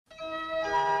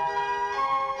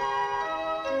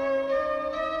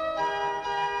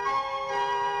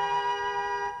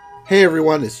Hey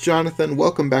everyone, it's Jonathan.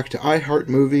 Welcome back to iHeart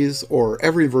Movies, or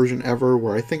Every Version Ever,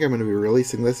 where I think I'm going to be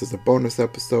releasing this as a bonus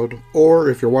episode. Or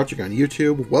if you're watching on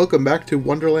YouTube, welcome back to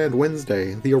Wonderland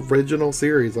Wednesday, the original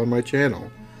series on my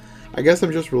channel. I guess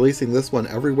I'm just releasing this one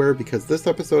everywhere because this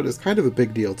episode is kind of a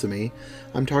big deal to me.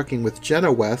 I'm talking with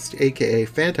Jenna West, aka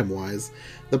Phantomwise,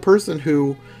 the person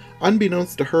who,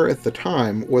 unbeknownst to her at the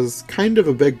time, was kind of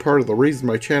a big part of the reason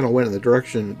my channel went in the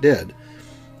direction it did.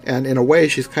 And in a way,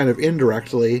 she's kind of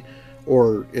indirectly,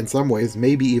 or in some ways,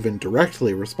 maybe even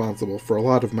directly responsible for a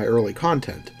lot of my early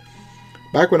content.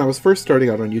 Back when I was first starting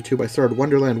out on YouTube, I started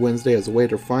Wonderland Wednesday as a way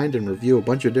to find and review a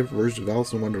bunch of different versions of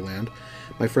Alice in Wonderland.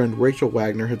 My friend Rachel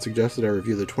Wagner had suggested I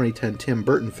review the 2010 Tim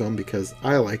Burton film because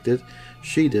I liked it,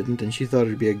 she didn't, and she thought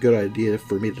it'd be a good idea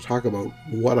for me to talk about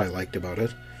what I liked about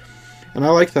it. And I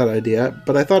liked that idea,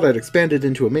 but I thought I'd expand it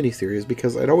into a miniseries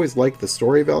because I'd always liked the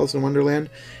story of Alice in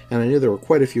Wonderland, and I knew there were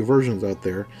quite a few versions out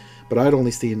there, but I'd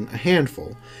only seen a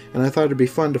handful, and I thought it'd be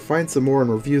fun to find some more and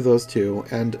review those too,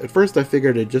 and at first I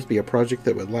figured it'd just be a project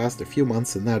that would last a few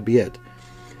months and that'd be it.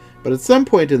 But at some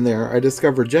point in there, I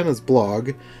discovered Jenna's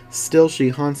blog, Still She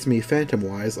Haunts Me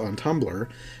Phantomwise, on Tumblr,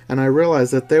 and I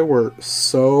realized that there were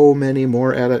so many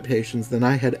more adaptations than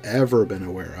I had ever been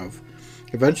aware of.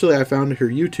 Eventually I found her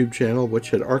YouTube channel, which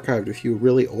had archived a few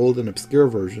really old and obscure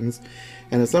versions,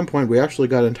 and at some point we actually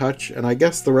got in touch, and I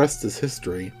guess the rest is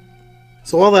history.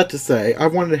 So all that to say,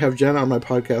 I've wanted to have Jenna on my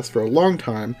podcast for a long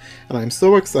time, and I'm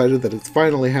so excited that it's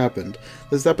finally happened.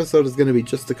 This episode is going to be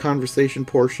just the conversation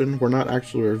portion. We're not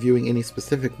actually reviewing any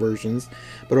specific versions,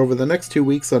 but over the next 2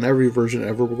 weeks on Every Version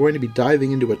Ever, we're going to be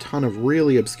diving into a ton of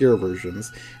really obscure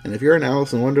versions, and if you're an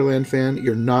Alice in Wonderland fan,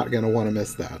 you're not going to want to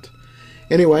miss that.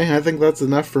 Anyway, I think that's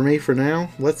enough for me for now.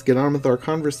 Let's get on with our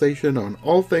conversation on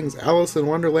all things Alice in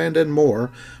Wonderland and more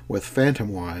with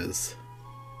Phantomwise.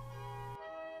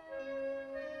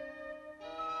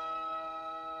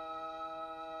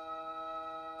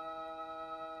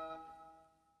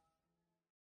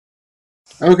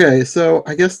 Okay, so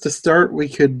I guess to start we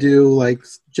could do like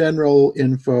general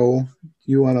info.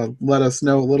 You want to let us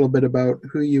know a little bit about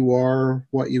who you are,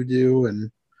 what you do, and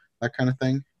that kind of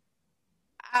thing?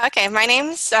 Okay, my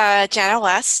name's Jenna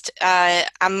West.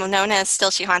 I'm known as Still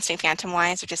She Haunts Me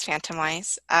Phantomwise, or just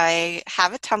Phantomwise. I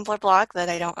have a Tumblr blog that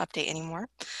I don't update anymore.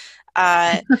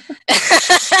 Uh, his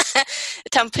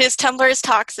Tumblr is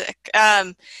toxic.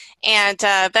 But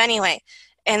anyway,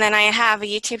 and then I have a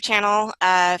YouTube channel,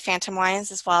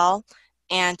 Phantomwise as well.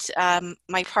 And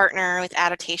my partner with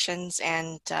adaptations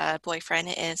and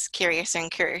boyfriend is Curiouser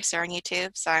and Curiouser on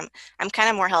YouTube. So I'm kind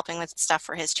of more helping with stuff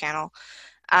for his channel.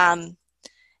 Um,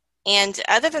 and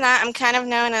other than that, I'm kind of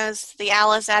known as the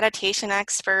Alice adaptation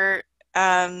expert,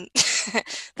 um,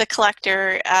 the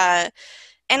collector. And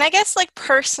I guess, like,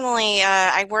 personally,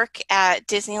 I work at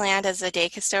Disneyland as a day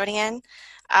custodian.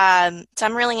 So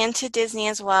I'm really into Disney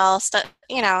as well.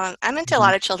 I'm into a Mhm.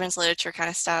 lot of children's literature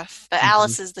kind of stuff, but Mhm.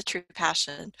 Alice is the true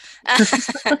passion.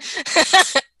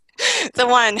 The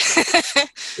one.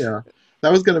 Yeah,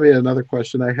 that was going to be another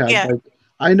question I had. Yeah, Like,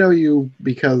 I know you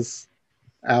because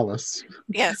Alice.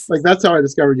 yes. Like that's how I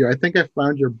discovered you. I think I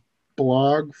found your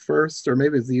blog first, or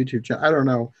maybe it's the YouTube channel. I don't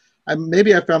know.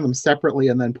 Maybe I found them separately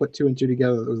and then put two and two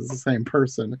together. It was the same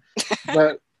person.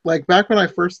 But like back when I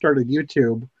first started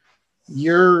YouTube,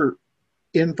 your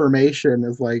information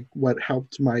is like what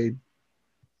helped my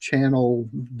channel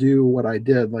do what I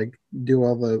did, like do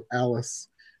all the Alice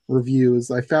reviews.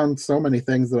 I found so many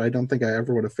things that I don't think I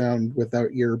ever would have found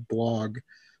without your blog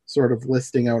sort of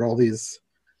listing out all these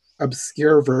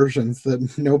obscure versions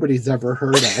that nobody's ever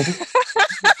heard of.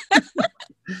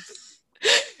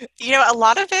 A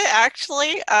lot of it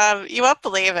actually, you won't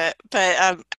believe it,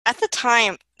 but at the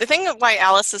time, the thing that why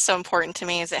Alice is so important to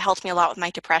me is it helped me a lot with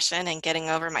my depression and getting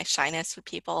over my shyness with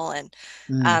people. And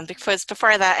Mm, because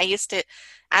before that,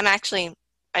 I'm actually,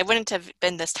 I wouldn't have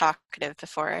been this talkative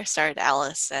before I started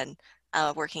Alice and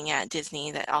working at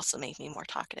Disney. That also made me more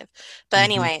talkative. But hmm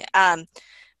anyway,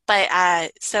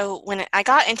 so when I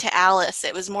got into Alice,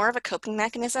 it was more of a coping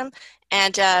mechanism,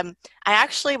 and I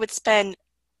actually would spend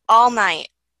all night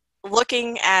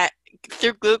looking at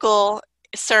through Google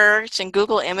search and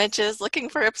Google Images looking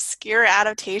for obscure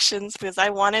adaptations because I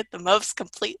wanted the most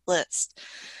complete list.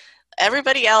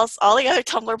 Everybody else, all the other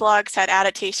Tumblr blogs had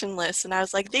adaptation lists, and I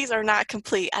was like, these are not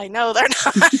complete. I know they're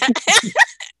not.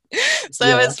 So it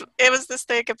Yeah. was it was this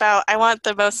thing about I want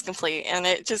the most complete, and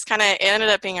it just kind of ended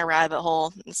up being a rabbit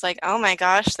hole. It's like, oh my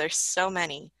gosh, there's so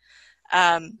many.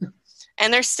 Um,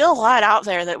 and there's still a lot out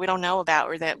there that we don't know about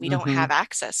or that we don't hmm have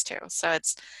access to. So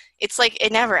it's like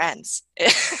it never ends.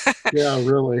 Yeah,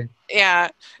 really. Yeah.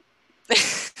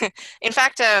 In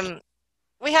fact,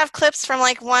 we have clips from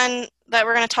like one that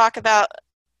we're going to talk about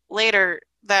later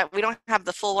that we don't have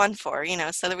the full one for,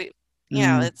 so that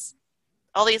Mm, it's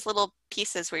all these little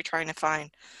pieces we're trying to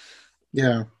find.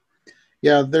 yeah.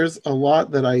 Yeah, there's a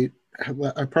lot that I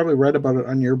probably read about it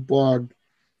on your blog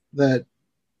that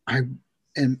I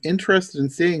am interested in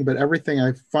seeing, but everything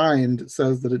I find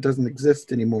says that it doesn't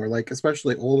exist anymore, like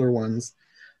especially older ones.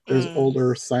 There's Mm,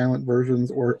 older silent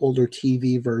versions or older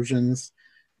TV versions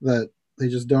that they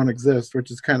just don't exist,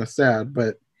 which is kind of sad,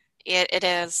 but it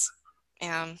is.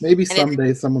 maybe And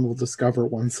someday someone will discover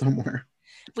one somewhere.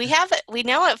 we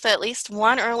know of at least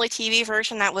one early TV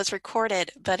version that was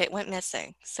recorded, but it went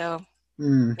missing. So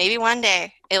Hmm. maybe one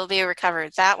day it'll be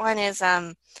recovered. That one is,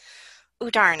 oh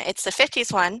darn, it's the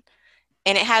 50s one,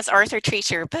 and it has Arthur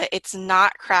Treacher, but it's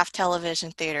not Kraft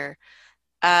Television Theater.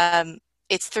 Um,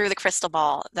 it's Through the Crystal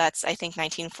Ball. That's, I think,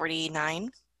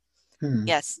 1949. Hmm.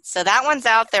 Yes, so that one's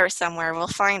out there somewhere. We'll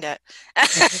find it.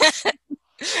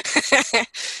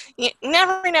 You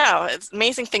never know. It's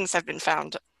amazing things have been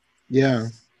found. Yeah.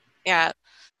 Yeah.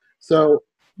 So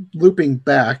looping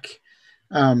back,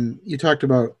 you talked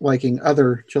about liking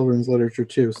other children's literature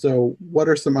too. So what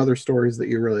are some other stories that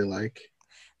you really like?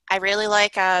 I really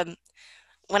like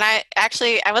when I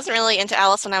wasn't really into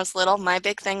Alice when I was little. My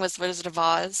big thing was Wizard of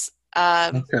Oz.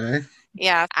 Okay.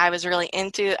 Yeah, I was really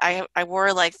into I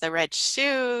wore like the red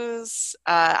shoes.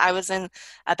 I was in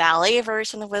a ballet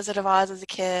version of Wizard of Oz as a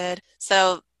kid.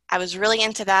 So I was really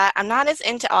into that. I'm not as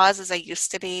into Oz as I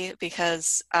used to be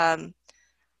because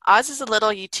Oz is a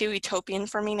little too utopian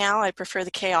for me now. I prefer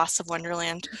the chaos of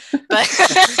Wonderland. But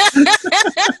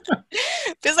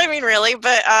because I mean really,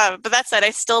 but that said,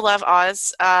 I still love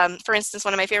Oz. For instance,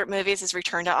 one of my favorite movies is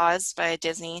Return to Oz by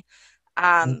Disney.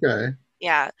 Um, Okay.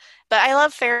 yeah, but I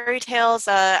love fairy tales.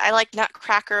 I like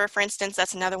Nutcracker, for instance.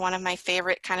 That's another one of my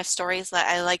favorite kind of stories that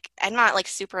I like. I'm not like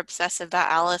super obsessive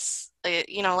about Alice.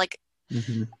 Like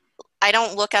Hmm. I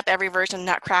don't look up every version of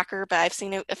Nutcracker, but I've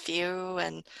seen a few,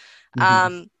 and Hmm.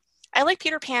 um, I like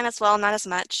Peter Pan as well, not as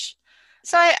much.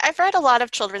 So I've read a lot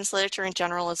of children's literature in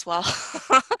general as well.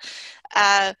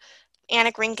 uh, Anne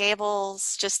of Green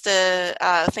Gables, just to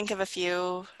think of a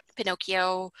few,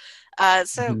 Pinocchio.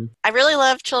 So Hmm. I really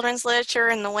love children's literature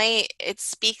and the way it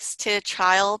speaks to a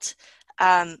child.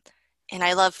 Um, and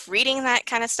I love reading that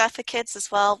kind of stuff to kids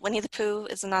as well. Winnie the Pooh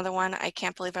is another one. I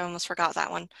can't believe I almost forgot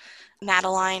that one.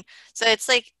 Madeline. So it's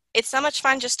like, it's so much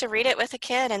fun just to read it with a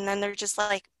kid, and then they just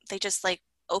like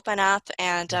open up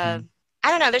and Hmm. I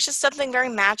don't know. There's just something very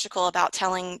magical about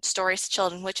telling stories to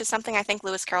children, which is something I think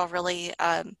Lewis Carroll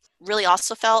really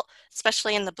also felt,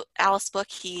 especially in the Alice book.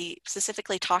 He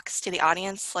specifically talks to the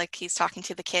audience like he's talking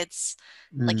to the kids,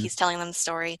 like Mm. he's telling them the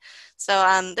story. So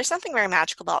there's something very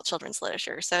magical about children's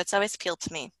literature. So it's always appealed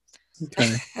to me.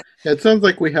 Okay. Yeah, it sounds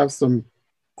like we have some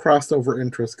crossover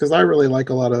interests because I really like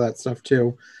a lot of that stuff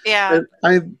too. Yeah. But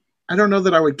I don't know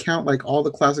that I would count like all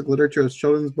the classic literature as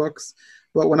children's books,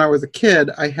 but when I was a kid,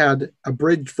 I had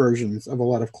abridged versions of a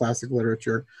lot of classic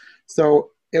literature.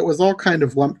 So it was all kind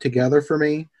of lumped together for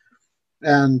me.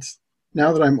 And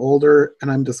now that I'm older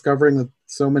and I'm discovering that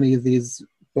so many of these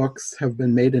books have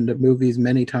been made into movies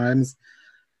many times,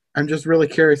 I'm just really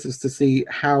curious as to see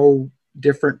how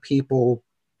different people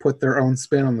put their own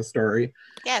spin on the story.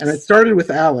 And it Yes. started with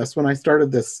Alice when I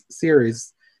started this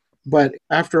series, but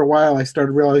after a while, I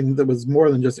started realizing that it was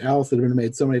more than just Alice that had been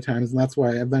made so many times, and that's why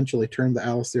I eventually turned the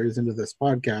Alice series into this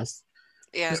podcast.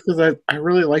 Yeah. Just because I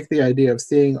really like the idea of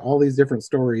seeing all these different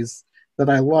stories that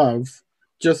I love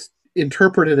just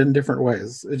interpreted in different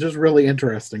ways. It's just really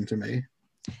interesting to me.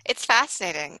 It's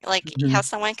fascinating, like how Mhm.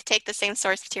 someone could take the same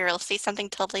source material, see something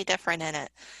totally different in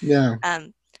it. Yeah.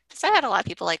 Um, because I had a lot of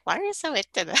people like, why are you so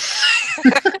into this?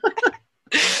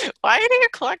 Why do you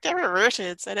collect different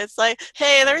versions? And it's like,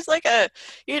 hey, there's like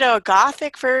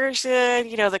gothic version,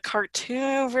 the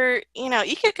cartoon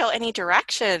you could go any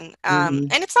direction. Hmm.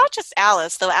 And it's not just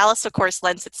Alice, though Alice, of course,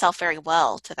 lends itself very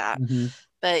well to that. Hmm.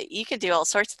 But you could do all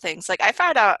sorts of things. Like I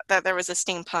found out that there was a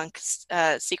steampunk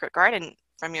Secret Garden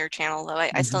from your channel, though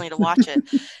I still need to watch it.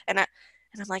 And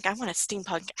I'm like, I want a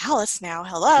steampunk Alice now.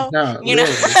 Hello, Yeah, you know.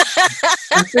 really.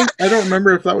 I don't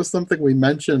remember if that was something we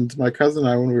mentioned, my cousin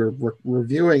and I, when we were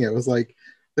reviewing it. Was like,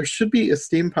 there should be a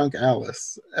steampunk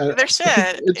Alice. There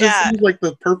should, It just yeah. seems like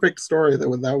the perfect story that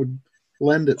would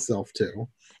lend itself to.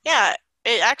 Yeah,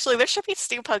 actually, there should be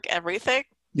steampunk everything.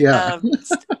 Yeah,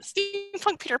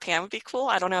 Steampunk Peter Pan would be cool.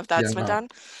 I don't know if that's been yeah. done.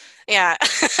 Yeah.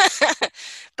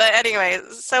 But anyway,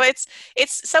 so it's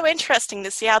so interesting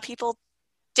to see how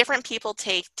different people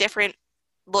take different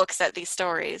looks at these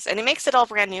stories, and it makes it all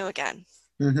brand new again.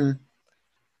 Hmm.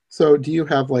 So, do you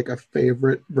have like a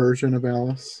favorite version of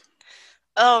Alice?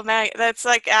 Oh man, that's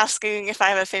like asking if I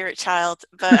have a favorite child,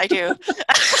 but I do.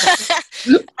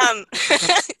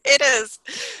 It is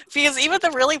because even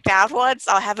the really bad ones,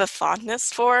 I'll have a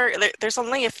fondness for. There's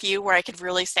only a few where I could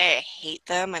really say I hate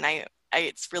them, and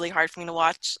it's really hard for me to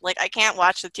watch. Like I can't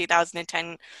watch the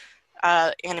 2010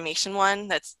 animation one.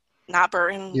 That's not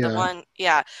Burton. The Yeah. one,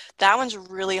 yeah, that one's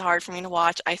really hard for me to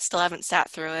watch. I still haven't sat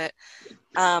through it.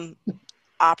 Um,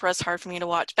 Opera's hard for me to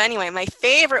watch. But anyway, my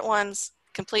favorite ones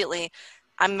completely.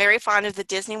 I'm very fond of the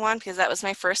Disney one because that was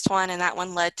my first one, and that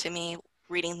one led to me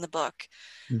reading the book,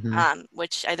 Hmm.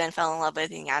 which I then fell in love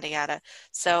with, and yada yada.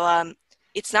 So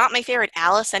it's not my favorite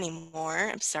Alice anymore.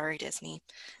 I'm sorry, Disney.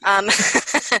 Um,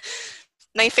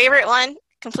 my favorite one,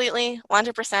 completely,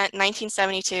 100%,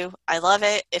 1972. I love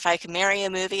it. If I could marry a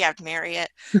movie, I'd marry it.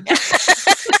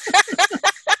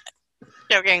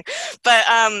 Joking, but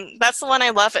that's the one I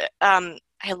love.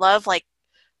 I love like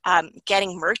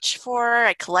getting merch for.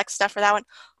 I collect stuff for that one.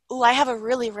 Ooh, I have a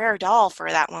really rare doll for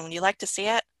that one. Would you like to see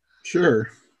it?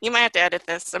 Sure. You might have to edit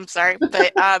this. I'm sorry,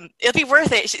 but it'll be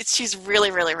worth it. She's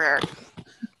really, really rare.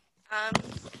 Um,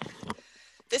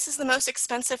 this is the most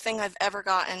expensive thing I've ever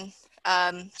gotten.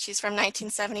 She's from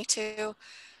 1972.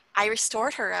 I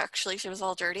restored her actually. She was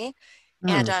all dirty,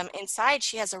 and Oh, inside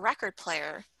she has a record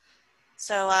player.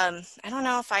 So I don't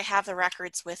know if I have the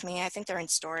records with me. I think they're in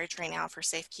storage right now for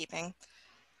safekeeping.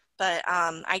 But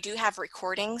I do have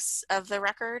recordings of the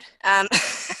record.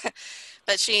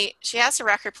 But she has a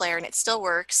record player and it still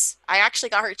works. I actually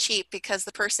got her cheap because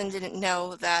the person didn't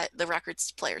know that the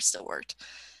records player still worked.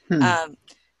 hmm. Um,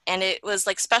 and it was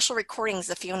like special recordings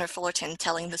of Fiona Fullerton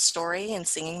telling the story and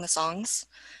singing the songs.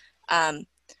 Um,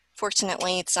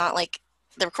 Fortunately, it's not like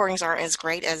the recordings aren't as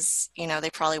great as they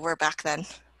probably were back then.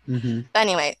 Hmm. But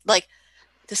anyway, like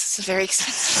this is a very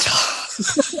expensive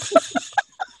doll.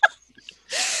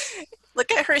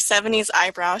 Look at her 70s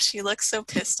eyebrow. She looks so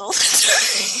pistol.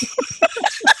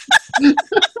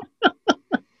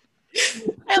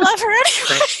 I love her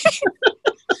anyway.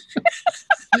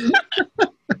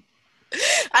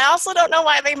 I also don't know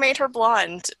why they made her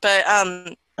blonde, but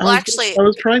I well was actually I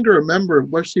was trying to remember.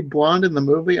 Was she blonde in the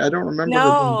movie? I don't remember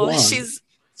her being no, blonde.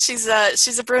 she's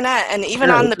a brunette, and even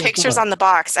Yeah, on that's the what I pictures thought. on the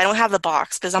box, I don't have the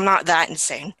box because I'm not that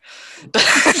insane. But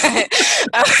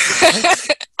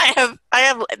I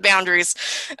have boundaries.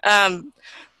 Um,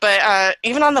 but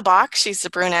even on the box, she's a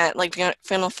brunette, like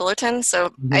Fiona Fullerton.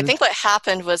 So I Hmm. think what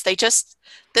happened was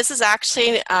this is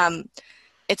actually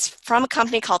it's from a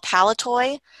company called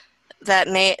Palitoy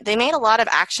they made a lot of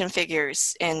action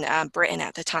figures in Britain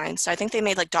at the time. So I think they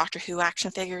made like Doctor Who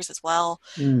action figures as well.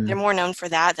 They're Mm. more known for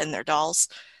that than their dolls.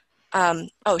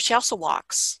 Oh, she also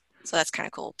walks, so that's kind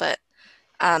of cool. But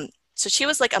so she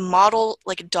was like a model,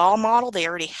 like a doll model they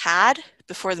already had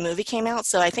before the movie came out.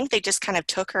 So I think they just kind of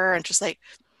took her and just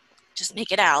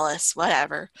make it Alice,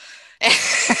 whatever.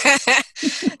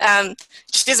 um,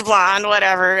 she's blonde,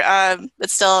 whatever. But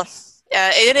still,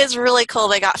 it is really cool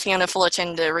they got Fiona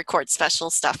Fullerton to record special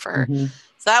stuff for her. Hmm.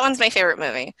 So that one's my favorite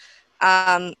movie.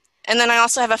 And then I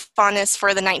also have a fondness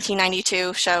for the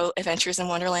 1992 show Adventures in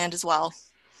Wonderland as well.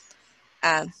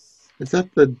 Um, Is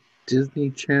that the Disney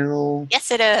Channel?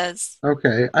 yes, it is.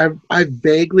 Okay, I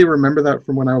vaguely remember that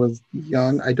from when I was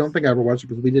young. I don't think I ever watched it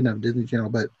because we didn't have Disney Channel,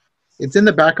 but it's in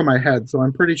the back of my head, so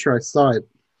I'm pretty sure I saw it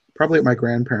probably at my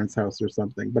grandparents' house or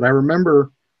something. But I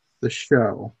remember the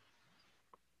show.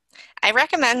 I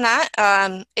recommend that.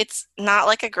 It's not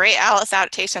like a great Alice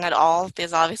adaptation at all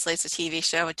because obviously it's a TV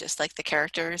show with just like the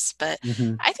characters. But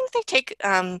Hmm. I think they take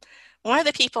one of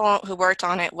the people who worked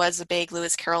on it was a big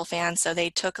Lewis Carroll fan, so they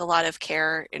took a lot of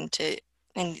care into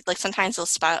and like sometimes they'll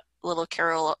spot little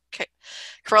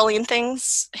Carolian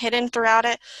things hidden throughout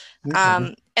it.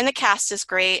 Okay. And the cast is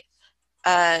great.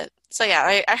 So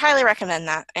yeah, I highly recommend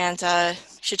that, and you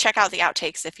should check out the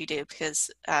outtakes if you do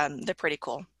because they're pretty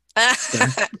cool.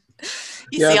 Okay.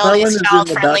 You Yeah, see all that these one is in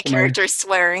the back child-friendly of my characters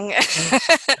swearing.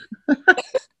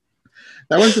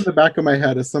 that one's in the back of my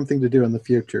head as something to do in the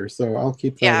future, so I'll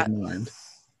keep that Yeah. in mind.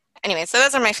 Anyway, so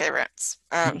those are my favorites.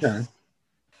 Okay.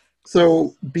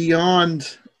 So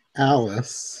beyond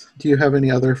Alice, do you have any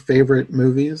other favorite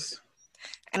movies?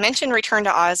 I mentioned Return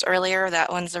to Oz earlier.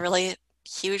 That one's a really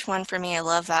huge one for me. I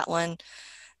love that one.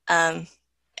 Um,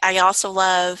 I also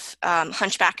love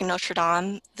Hunchback in Notre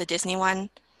Dame, the Disney one.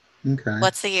 Okay.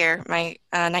 What's the year? My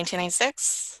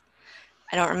 1996?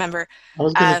 I don't remember. I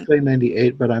was gonna Um, say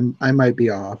 98, but I might be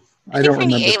off. I I think don't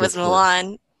remember 98 for was sure.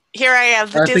 Milan. Here I am,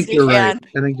 the I think Disney you're right. fan.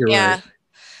 I think you're right. Yeah.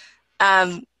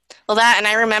 Um, well, that, and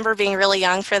I remember being really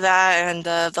young for that, and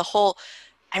the whole.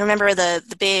 I remember the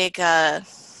big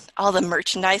all the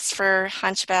merchandise for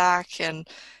Hunchback, and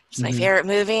It's my favorite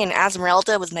movie, and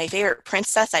Esmeralda was my favorite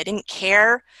princess. I didn't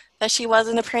care that she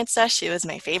wasn't a princess. She was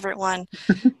my favorite one.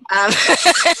 Um,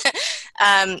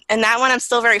 and that one I'm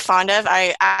still very fond of.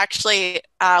 I actually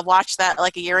watched that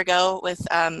like a year ago with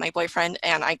my boyfriend,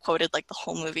 and I quoted like the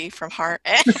whole movie from heart.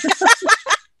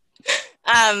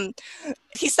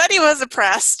 He said he was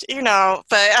impressed,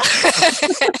 but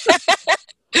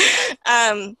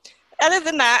other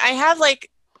than that, I have like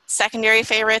secondary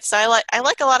favorites. I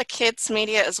like a lot of kids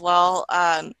media as well.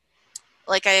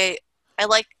 Like I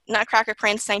like Nutcracker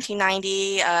Prince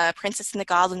 1990, Princess and the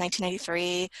Goblin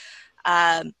 1993,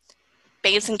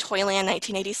 Babes in Toyland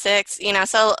 1986.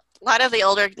 So a lot of the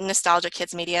older nostalgia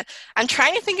kids media. I'm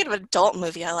trying to think of an adult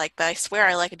movie I like, but I swear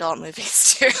I like adult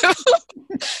movies too.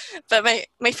 But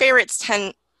my favorites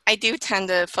I do tend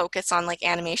to focus on like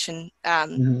animation,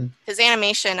 because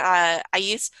animation, I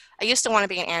used to want to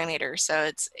be an animator, so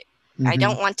I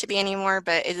don't want to be anymore,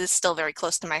 but it is still very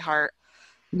close to my heart.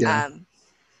 Yeah.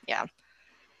 Yeah.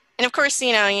 And of course,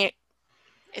 I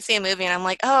see a movie and I'm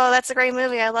like, oh, that's a great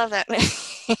movie. I love that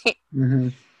movie.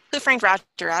 Who Framed Roger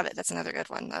Rabbit? That's another good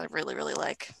one that I really, really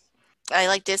like. I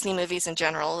like Disney movies in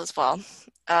general as well.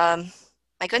 My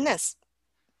goodness.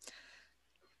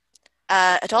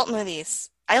 Adult movies.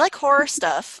 I like horror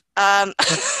stuff.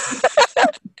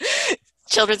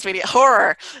 Children's media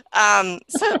horror.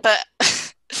 But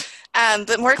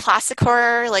more classic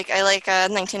horror. Like I like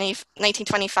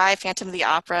 1925 Phantom of the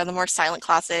Opera, the more silent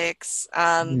classics.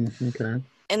 Okay.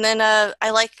 And then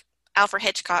I like Alfred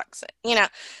Hitchcock's.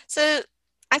 So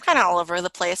I'm kind of all over the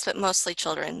place, but mostly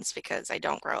children's because I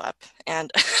don't grow up, and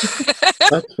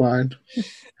That's fine.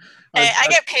 I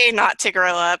get paid not to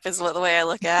grow up is the way I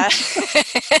look at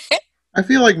it. I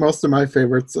feel like most of my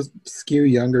favorites skew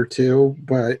younger too,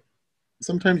 but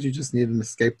sometimes you just need an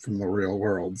escape from the real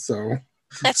world. So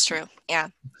That's true. Yeah,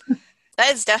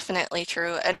 that is definitely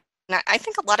true. And I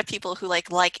think a lot of people who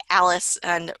like Alice,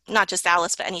 and not just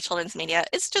Alice, but any children's media,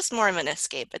 it's just more of an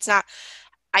escape. It's not.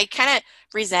 I kind of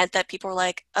resent that people are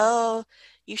like, oh,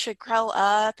 you should grow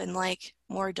up and like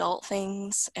more adult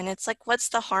things. And it's like, what's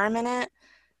the harm in it?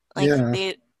 Like yeah.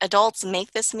 the adults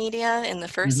make this media in the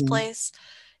first place.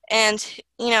 And,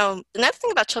 another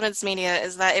thing about children's media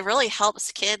is that it really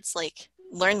helps kids like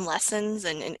learn lessons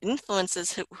and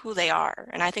influences who they are.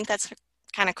 And I think that's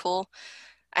kind of cool.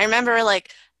 I remember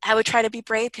like I would try to be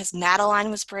brave because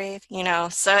Madeline was brave,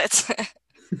 so it's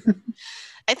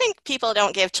I think people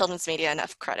don't give children's media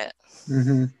enough credit.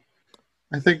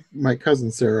 I think my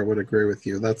cousin Sarah would agree with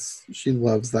you. She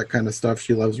loves that kind of stuff.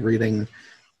 She loves reading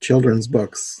children's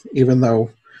books, even though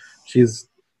she's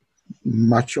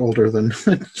much older than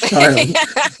a child.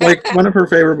 Like one of her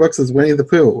favorite books is Winnie the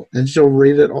Pooh, and she'll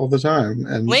read it all the time.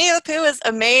 And Winnie the Pooh is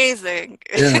amazing.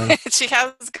 Yeah. She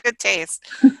has good taste.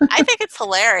 I think it's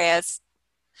hilarious.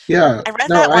 Yeah, I read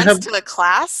that once to a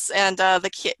class, and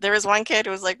there was one kid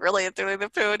who was like really into Winnie the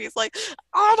Pooh, and he's like,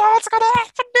 "Oh no, what's gonna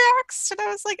happen next?" And I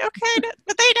was like, "Okay,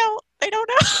 but they don't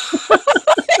know."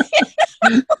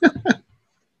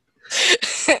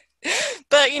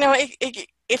 But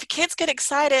if kids get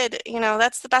excited,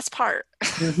 that's the best part.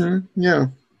 Yeah.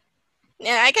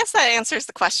 Yeah, I guess that answers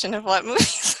the question of what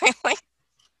movies I like.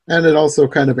 And it also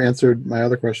kind of answered my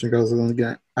other question. I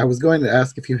was going to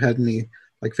ask if you had any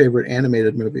like favorite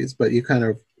animated movies, but you kind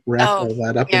of wrapped all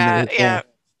that up in there. Yeah.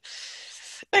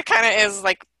 That kind of is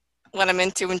like what I'm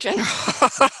into in general.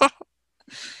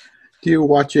 Do you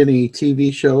watch any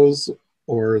TV shows,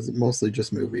 or is it mostly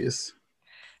just movies?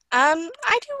 I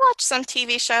do watch some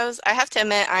TV shows. I have to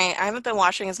admit, I haven't been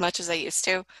watching as much as I used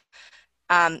to.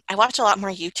 I watch a lot more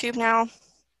YouTube now.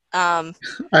 I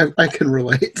can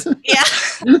relate. Yeah.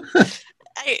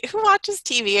 Who watches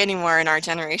TV anymore in our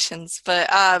generations? But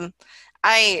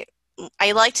I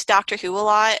liked Doctor Who a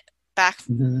lot back.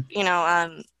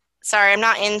 Sorry, I'm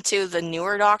not into the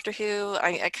newer Doctor Who.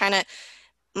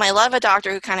 My love of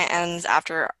Doctor Who kind of ends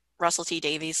after Russell T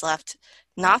Davies left.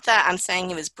 Not that I'm saying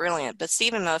he was brilliant, but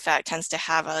Stephen Moffat tends to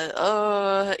have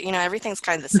everything's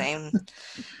kind of the same.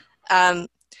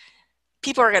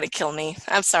 People are going to kill me.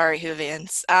 I'm sorry,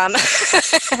 Whovians.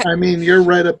 I mean, you're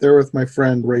right up there with my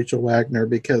friend Rachel Wagner,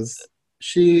 because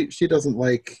she doesn't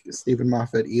like Stephen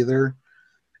Moffat either.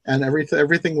 And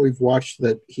everything we've watched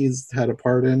that he's had a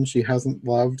part in, she hasn't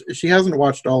loved. She hasn't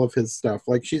watched all of his stuff.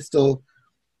 Like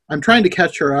I'm trying to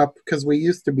catch her up, because we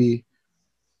used to be,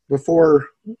 before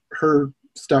her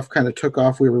stuff kind of took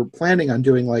off, we were planning on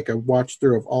doing like a watch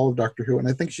through of all of Doctor Who, and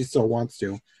I think she still wants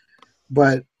to.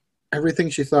 But everything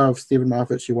she saw of Stephen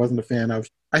Moffat, she wasn't a fan of.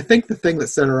 I think the thing that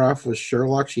set her off was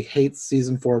Sherlock. She hates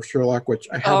season 4 of Sherlock, which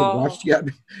I haven't watched yet,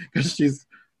 because she's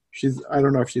I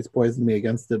don't know if she's poisoned me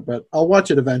against it, but I'll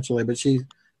watch it eventually. But she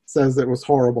says it was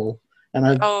horrible, and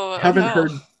I Oh haven't no.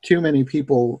 heard too many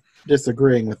people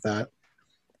disagreeing with that.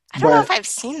 I don't know But if I've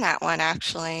seen that one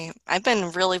actually. I've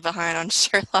been really behind on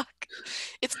Sherlock.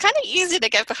 It's kind of easy to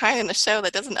get behind in a show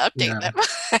that doesn't update yeah, that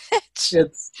much.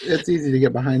 it's easy to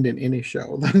get behind in any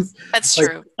show. That's That's like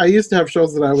true. I used to have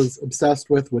shows that I was obsessed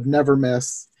with, would never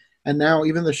miss, and now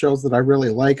even the shows that I really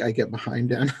like, I get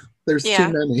behind in. There's too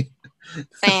Yeah, many.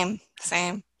 same,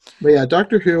 same. But yeah,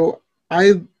 Doctor Who,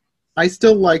 I I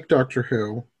still like Doctor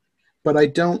Who, but I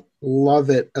don't love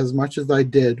it as much as I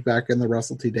did back in the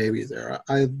Russell T Davies era.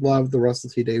 I love the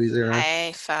Russell T Davies era.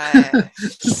 High five.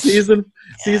 season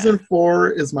Yeah. season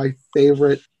 4 is my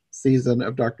favorite season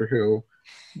of Doctor Who.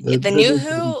 The The the new new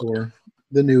season Who, 4,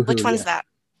 the new which Who, one's yeah. that?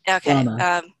 Okay. Donna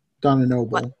Donna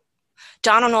What? Noble.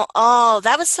 Donald. Oh,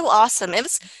 that was so awesome. It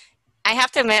was, I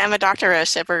have to admit, I'm a Doctor Who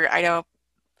shipper. I know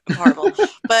I'm horrible.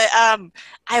 But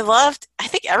I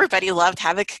think everybody loved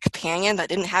having a companion that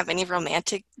didn't have any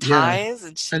romantic Yeah, ties,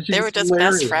 and and they were she's just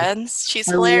best hilarious. friends. She's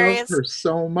I love hilarious. her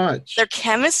so Their much.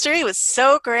 chemistry was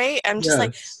so great. I'm just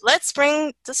like, Yes. let's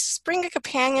bring a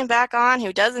companion back on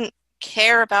who doesn't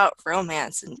care about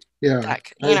romance and Yeah.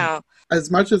 that, I As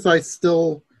much as I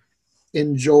still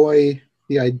enjoy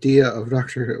the idea of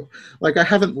Doctor Who. Like I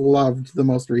haven't loved the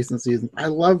most recent season. I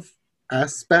love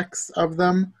aspects of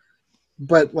them,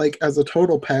 but like as a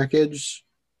total package,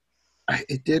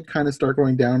 it did kind of start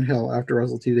going downhill after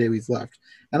Russell T Davies left.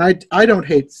 And I don't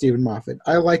hate Stephen Moffat.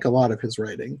 I like a lot of his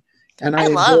writing, and I I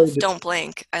love enjoyed. Don't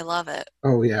Blink. I love it.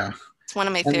 Oh yeah, It's one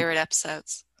of my and favorite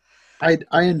episodes.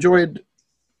 I enjoyed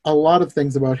a lot of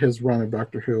things about his run of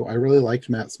Doctor Who. I really liked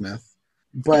Matt Smith,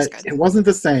 He's but good. it wasn't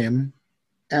the same.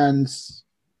 And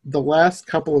the last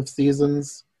couple of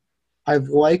seasons I've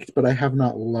liked, but I have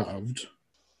not loved.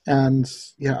 And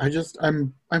yeah,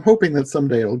 I'm hoping that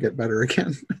someday it'll get better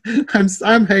again.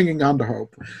 I'm hanging on to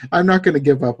hope. I'm not going to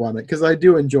give up on it because I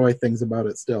do enjoy things about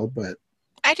it still. But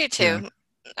I do yeah, too.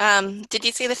 Did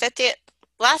you see the 50th?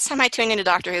 Last time I tuned into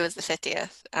Doctor Who was the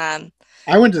 50th.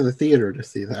 I went to the theater to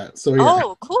see that. So yeah,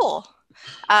 Oh, cool.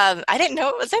 I didn't know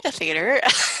it was at a theater.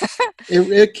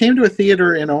 it came to a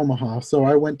theater in Omaha, so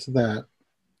I went to that.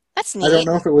 That's I don't neat.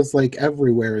 know if it was like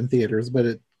everywhere in theaters, but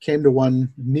it came to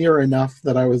one near enough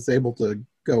that I was able to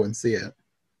go and see it.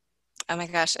 Oh my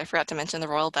gosh, I forgot to mention the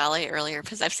Royal Ballet earlier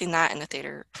because I've seen that in the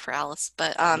theater for Alice.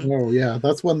 But Oh yeah,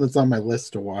 that's one that's on my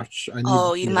list to watch. I need to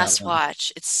oh, you see that must one.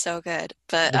 watch. It's so good.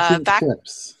 But I've seen back,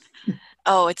 clips.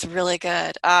 oh, it's really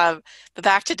good. But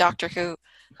back to Doctor Who.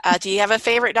 Do you have a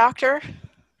favorite Doctor?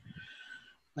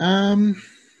 Um,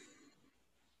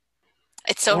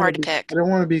 It's so hard to I pick. don't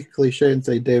want to be cliche and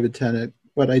say David Tennant,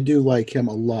 but I do like him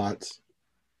a lot.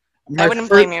 I My wouldn't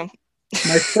first blame you.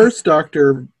 my first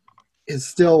Doctor is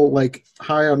still like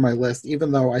high on my list,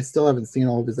 even though I still haven't seen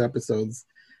all of his episodes.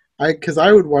 Because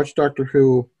I would watch Doctor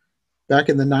Who back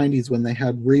in the '90s when they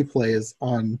had replays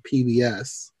on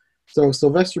PBS. So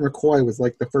Sylvester McCoy was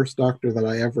like the first Doctor that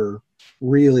I ever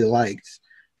really liked.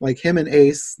 Like him and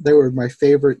Ace, they were my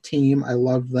favorite team. I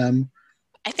loved them.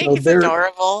 I think So he's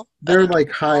adorable. they're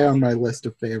like high on my list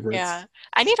of favorites. Yeah,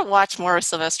 I need to watch more of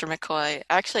Sylvester McCoy.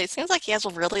 Actually, it seems like he has a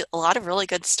lot of really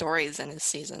good stories in his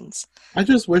seasons. I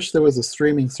just wish there was a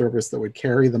streaming service that would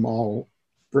carry them all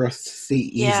for us to see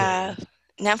Yeah, easily.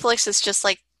 Netflix is just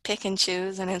like pick and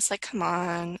choose, and it's like, come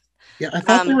on. Yeah, I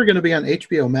thought they Um, were going to be on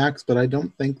HBO Max, but I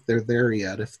don't think they're there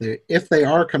yet. If they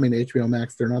are coming to HBO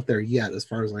Max, they're not there yet, as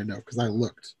far as I know, because I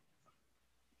looked.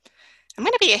 I'm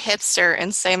gonna be a hipster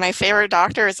and say my favorite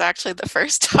Doctor is actually the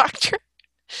first Doctor.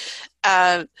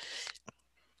 Uh,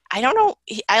 I don't know.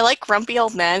 I like grumpy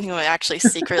old men who actually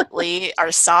secretly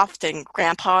are soft and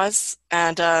grandpas,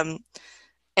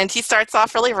 and he starts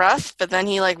off really rough, but then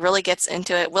he like really gets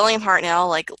into it. William Hartnell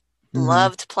like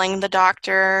Hmm. loved playing the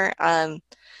Doctor.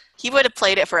 He would have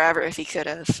played it forever if he could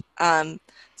have.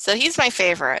 So he's my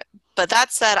favorite. But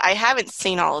that said, I haven't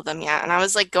seen all of them yet, and I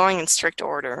was like going in strict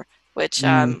order, which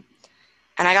Mm.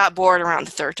 and I got bored around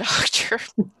the third Doctor.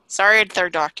 Sorry,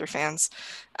 third Doctor fans.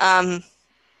 Um,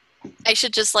 I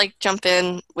should just like jump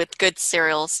in with good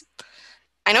serials.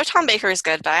 I know Tom Baker is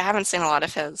good, but I haven't seen a lot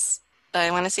of his. But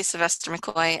I want to see Sylvester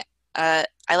McCoy.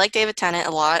 I like David Tennant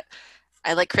a lot.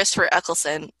 I like Christopher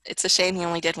Eccleston. It's a shame he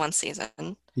only did one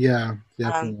season. Yeah,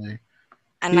 Um, definitely.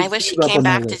 and I wish He's he up came on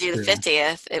my back to list do the too.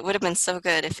 50th. It would have been so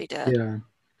good if he did. Yeah.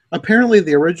 Apparently,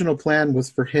 the original plan was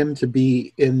for him to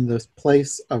be in the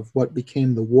place of what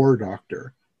became the War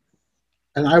Doctor.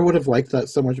 And I would have liked that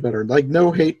so much better. Like,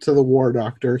 no hate to the War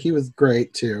Doctor. He was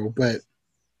great too, but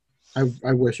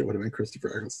I wish it would have been Christopher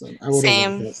Eccleston. I would have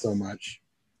liked Same. that so much.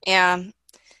 Yeah.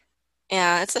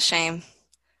 Yeah, it's a shame.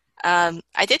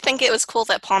 I did think it was cool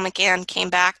that Paul McGann came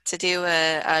back to do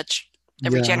a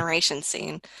Yeah, regeneration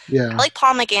scene. I yeah. like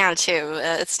Paul McGann too.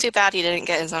 It's too bad he didn't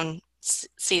get his own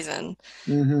season.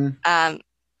 Mm-hmm. Um,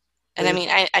 and I They, mean,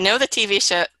 I know the TV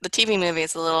show, the TV movie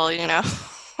is a little,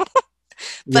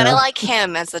 but I yeah, like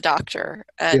him as the Doctor.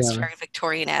 It's yeah. very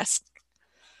Victorian-esque.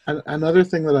 Another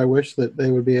thing that I wish that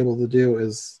they would be able to do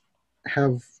is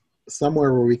have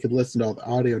somewhere where we could listen to all the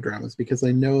audio dramas, because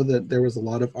I know that there was a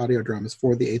lot of audio dramas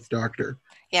for the Eighth Doctor,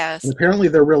 and Yes. apparently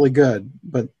they're really good,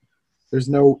 but there's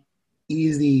no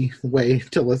easy way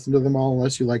to listen to them all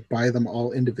unless you like buy them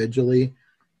all individually,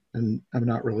 and I'm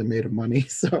not really made of money,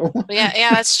 so Yeah,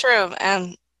 yeah, that's true.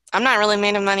 I'm not really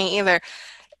made of money either.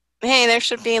 Hey, there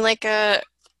should be like a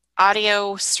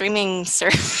audio streaming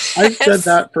I've said service.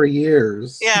 that for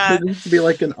years. There Yeah. needs to be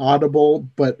like an Audible,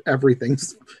 but everything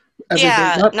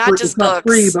Yeah, not not for it's just not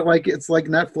free, books. but like it's like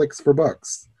Netflix for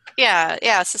books. Yeah,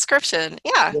 yeah, subscription.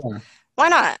 Yeah. Yeah, Why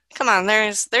not? Come on,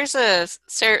 there's a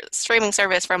streaming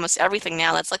service for almost everything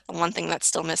now. That's like the one thing that's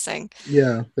still missing.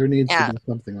 yeah, there needs to Yeah, be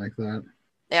something like that.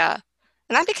 yeah.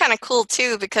 And that'd be kind of cool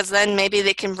too, because then maybe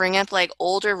they can bring up like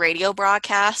older radio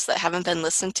broadcasts that haven't been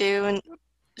listened to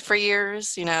for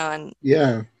years, and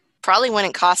Yeah, probably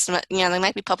wouldn't cost them, they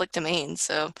might be public domain.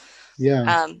 So, yeah,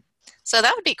 um, so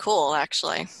that would be cool,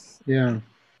 actually. yeah.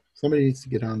 Somebody needs to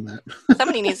get on that.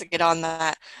 Somebody needs to get on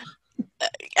that.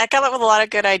 I come up with a lot of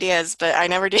good ideas, but I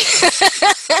never do.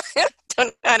 Don't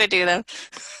know how to do them.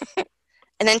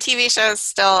 And then TV shows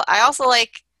still. I also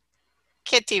like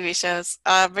kid TV shows.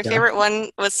 My Yeah. favorite one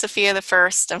was Sophia the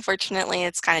First. Unfortunately,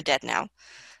 it's kind of dead now.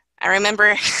 I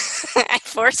remember I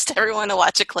forced everyone to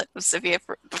watch a clip of Sophia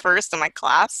the First in my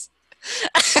class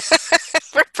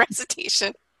for a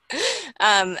presentation.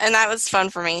 And that was fun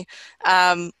for me.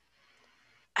 Um,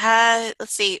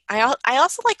 let's see. I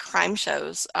also like crime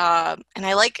shows, and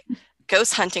I like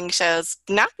ghost hunting shows.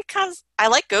 Not because I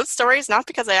like ghost stories, not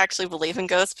because I actually believe in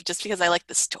ghosts, but just because I like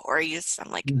the stories.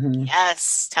 I'm like, Hmm.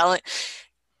 yes, tell it,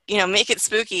 make it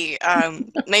spooky. You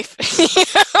know,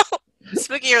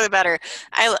 spookier the better.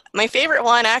 My favorite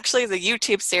one actually is a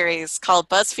YouTube series called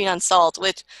BuzzFeed Unsolved,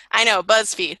 which I know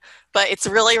BuzzFeed, but it's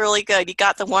really really good. You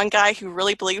got the one guy who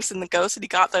really believes in the ghost, and you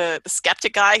got the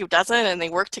skeptic guy who doesn't, and they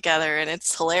work together, and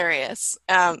it's hilarious.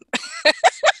 Um,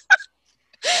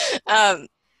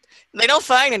 they don't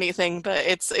find anything, but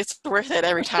it's worth it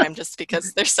every time just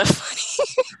because they're so funny.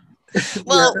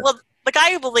 Yeah, Well, the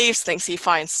guy who believes thinks he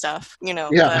finds stuff,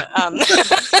 yeah. but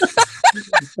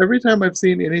Every time I've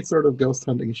seen any sort of ghost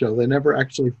hunting show, they never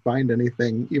actually find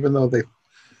anything, even though they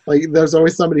like. There's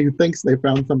always somebody who thinks they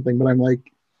found something, but I'm like,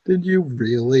 did you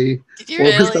really, did you or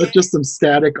was that really? just some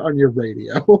static on your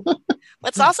radio?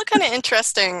 What's also kind of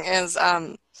interesting is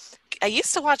I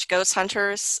used to watch Ghost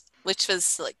Hunters, which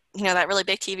was like, that really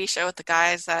big TV show with the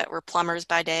guys that were plumbers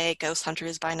by day, ghost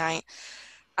hunters by night.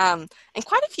 And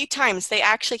quite a few times they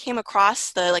actually came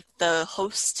across the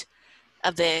host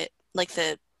of the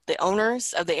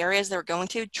owners of the areas they were going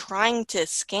to, trying to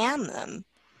scam them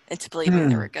into believing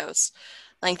there Hmm. were ghosts.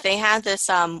 Like they had this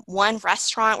one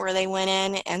restaurant where they went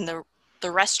in, and the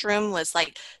restroom was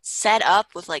like set up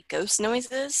with like ghost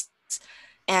noises,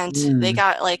 and Hmm. they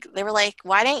were like,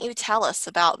 why didn't you tell us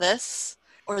about this?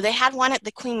 Or they had one at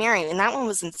the Queen Mary, and that one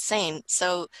was insane.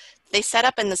 So they set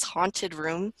up in this haunted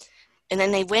room, and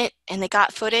then they went and they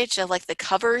got footage of like the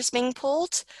covers being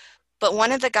pulled. But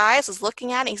one of the guys was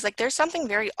looking at it. He's like, there's something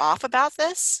very off about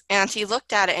this. And he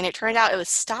looked at it, and it turned out it was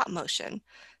stop motion.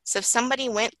 So if somebody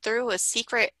went through a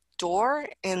secret door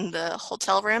in the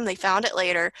hotel room, they found it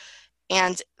later,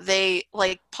 and they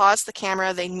like paused the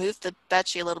camera, they moved the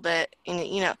bedsheet a little bit, and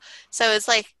so it's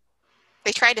like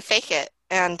they tried to fake it.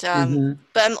 And Hmm.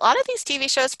 but a lot of these TV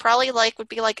shows probably like would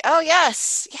be like, oh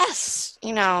yes, yes,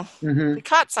 Hmm. we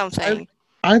caught I've something.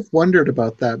 I've wondered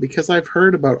about that because I've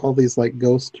heard about all these like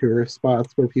ghost tourist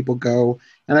spots where people go,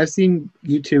 and I've seen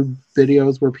YouTube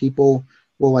videos where people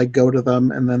will like go to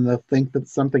them and then they'll think that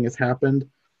something has happened.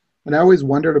 And I always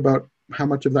wondered about how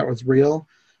much of that was real.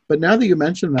 But now that you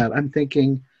mention that, I'm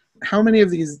thinking, how many of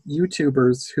these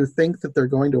YouTubers who think that they're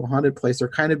going to a haunted place are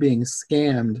kind of being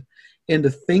scammed into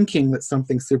thinking that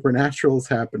something supernatural is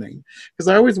happening? Because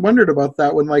I always wondered about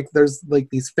that when like there's like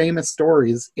these famous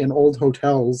stories in old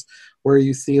hotels where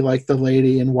you see like the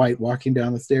lady in white walking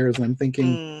down the stairs, and I'm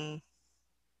thinking Mm.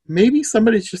 maybe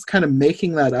somebody's just kind of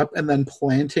making that up and then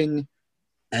planting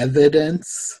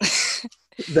evidence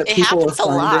that It people are happens a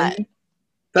lot. finding.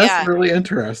 That's Yeah, really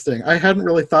interesting. I hadn't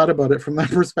really thought about it from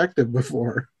that perspective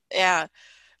before. yeah.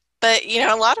 But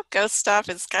a lot of ghost stuff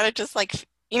is kind of just like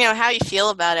how you feel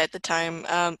about it at the time.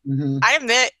 Hmm. I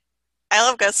admit I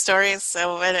love ghost stories.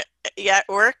 So at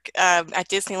work, at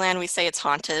Disneyland, we say it's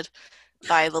haunted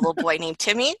by a little boy named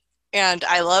Timmy, and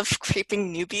I love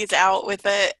creeping newbies out with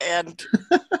it. And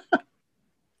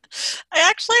I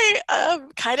actually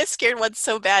kind of scared one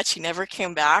so bad she never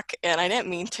came back, and I didn't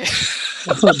mean to.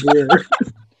 Oh dear.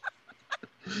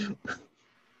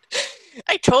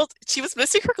 She was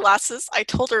missing her glasses. I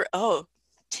told her, "Oh,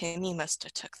 Timmy must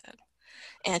have took them."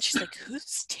 And she's like,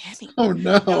 "Who's Timmy?" Oh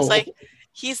I was no. like,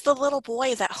 "He's the little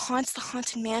boy that haunts the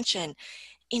Haunted Mansion.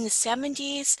 In the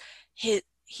 70s,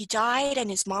 he died and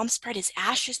his mom spread his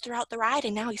ashes throughout the ride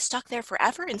and now he's stuck there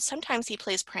forever and sometimes he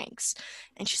plays pranks."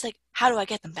 And she's like, "How do I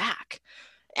get them back?"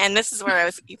 And this is where I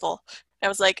was evil. I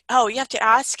was like, "Oh, you have to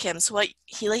ask him." So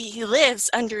he lives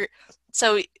under,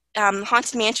 so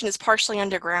Haunted Mansion is partially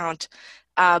underground.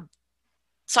 Uh,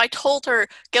 so I told her,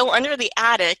 go under the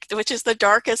attic, which is the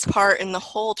darkest part in the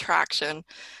whole attraction,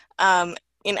 um,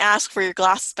 and ask for your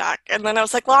glasses back. And then I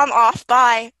was like, well, I'm off.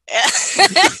 Bye.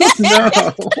 No.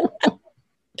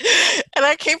 And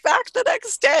I came back the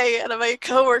next day, and my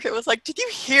coworker was like, "Did you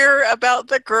hear about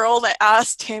the girl that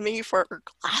asked Timmy for her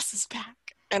glasses back?"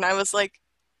 And I was like,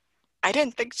 I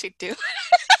didn't think she'd do.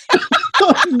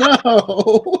 Oh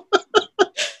no.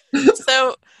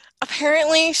 So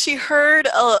apparently she heard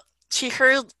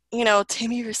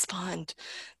Timmy respond.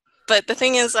 But the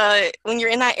thing is, when you're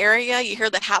in that area, you hear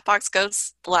the Hatbox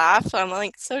Ghosts laugh. I'm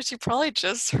like, so she probably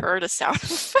just heard a sound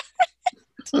effect.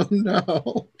 Oh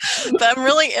no. But I'm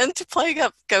really into playing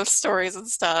up ghost stories and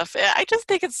stuff. I just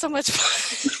think it's so much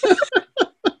fun.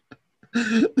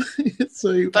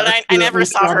 So you But I never accidentally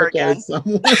saw her again. traumatized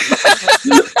someone.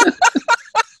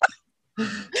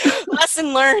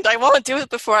 Lesson learned. I won't do it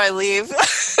before I leave.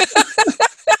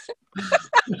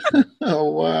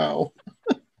 Oh wow.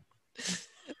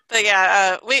 But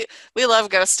yeah, we love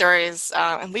ghost stories,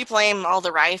 and we blame all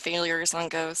the ride failures on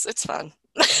ghosts. It's fun.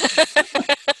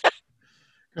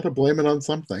 Gotta blame it on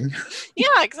something.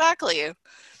 Yeah, exactly.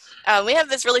 We have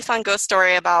this really fun ghost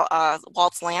story about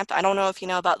Walt's lamp. I don't know if you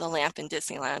know about the lamp in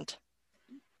Disneyland.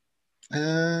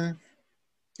 Uh,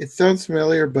 it sounds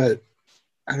familiar, but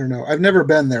I don't know. I've never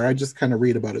been there. I just kind of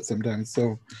read about it sometimes,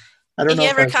 so I don't If know you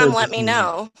if ever I've come, heard let this me one or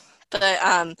not. know.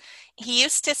 But he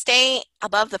used to stay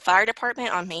above the fire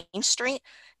department on Main Street,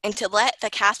 and to let the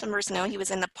cast members know he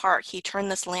was in the park, he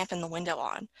turned this lamp in the window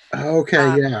on. Okay,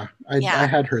 Um, yeah, I yeah,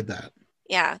 had heard that.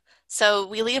 yeah. So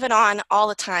we leave it on all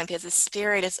the time because the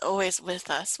spirit is always with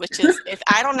us, which is, if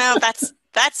I don't know, that's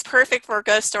perfect for a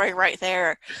ghost story right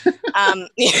there. Um,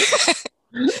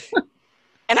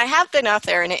 and I have been up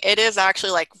there, and it is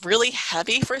actually like really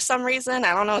heavy for some reason.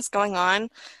 I don't know what's going on,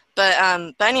 but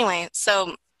anyway,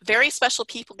 so very special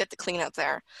people get to clean up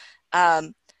there.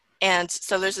 Um, and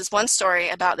so there's this one story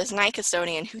about this night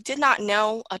custodian who did not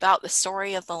know about the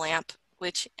story of the lamp,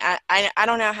 which I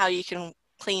don't know how you can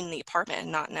clean the apartment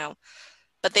and not know.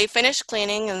 But they finished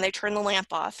cleaning and they turned the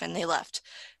lamp off and they left.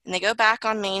 And they go back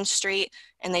on Main Street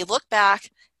and they look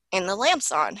back and the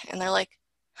lamp's on. And they're like,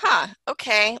 huh,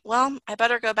 okay, well, I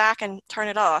better go back and turn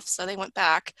it off. So they went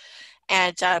back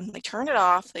and they turned it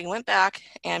off. They went back,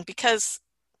 and because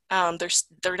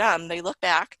they're done, they look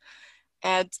back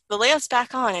and the lamp's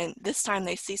back on. And this time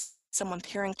they see someone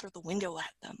peering through the window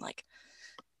at them, like,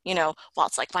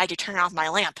 Walt's like, why'd you turn off my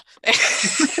lamp?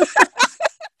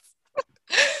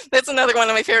 That's another one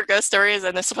of my favorite ghost stories,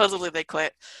 and supposedly they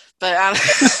quit. But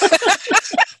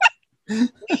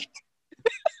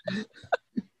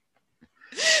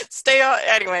stay on.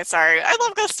 Anyway, sorry. I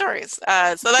love ghost stories.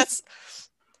 So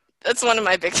that's one of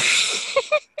my big.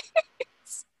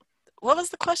 What was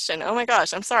the question? Oh my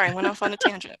gosh, I'm sorry. I went off on a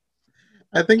tangent.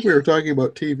 I think we were talking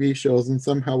about TV shows, and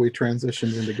somehow we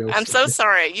transitioned into ghost I'm so stories.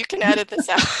 sorry. You can edit this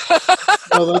out.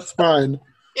 No, that's fine.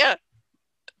 Yeah.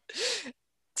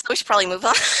 So we should probably move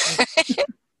on.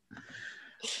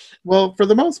 Well, for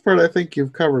the most part, I think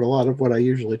you've covered a lot of what I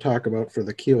usually talk about for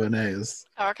the Q&As.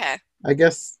 Okay. I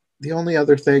guess the only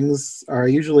other things are I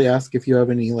usually ask if you have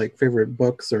any like favorite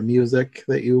books or music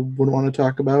that you would want to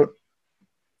talk about.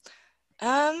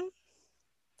 Um,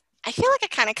 I feel like I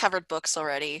kind of covered books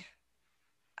already.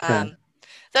 Okay. Um,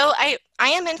 though I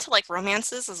am into like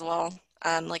romances as well.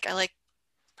 Like I like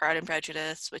Pride and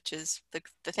Prejudice, which is the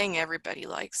thing everybody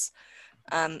likes.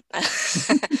 I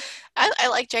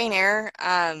like Jane Eyre.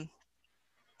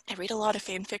 I read a lot of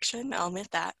fan fiction. I'll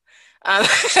admit that. Um,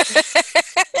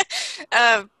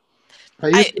 um, I I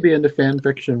used to be into fan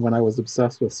fiction when I was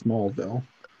obsessed with Smallville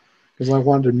because I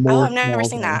wanted oh, more I've never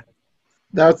seen Smallville. that.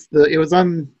 It was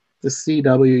on the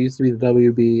CW, it used to be the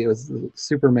WB. It was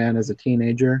Superman as a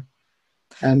teenager.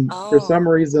 And for some Oh,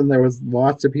 reason, there was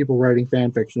lots of people writing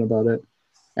fan fiction about it.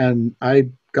 and I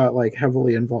got like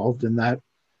heavily involved in that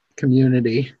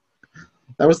community.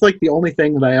 That was like the only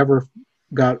thing that I ever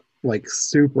got like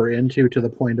super into to the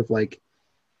point of like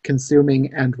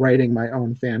consuming and writing my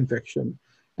own fan fiction.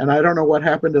 And I don't know what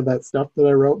happened to that stuff that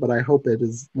I wrote, but I hope it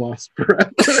is lost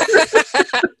forever.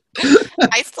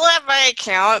 I still have my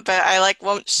account, but I like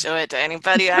won't show it to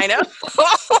anybody I know.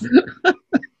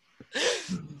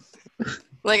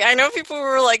 Like I know people who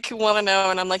are like who want to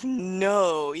know, and I'm like,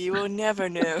 no, you will never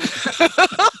know.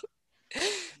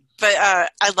 But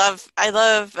I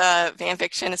love fan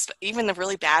fiction, even the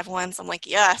really bad ones. I'm like,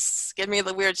 yes, give me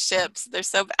the weird ships. They're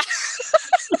so bad.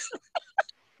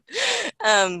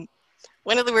 um,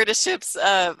 One of the weirdest ships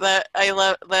that I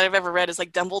love that I've ever read is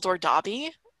like Dumbledore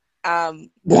Dobby. And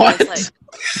it's like,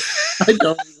 What? I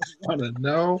don't even want to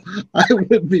know. I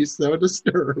would be so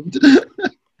disturbed.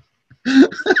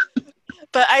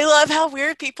 but I love how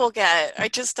weird people get. I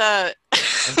just like,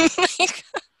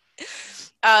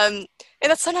 and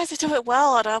then sometimes they do it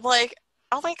well, and I'm like,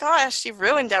 oh my gosh, you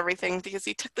ruined everything because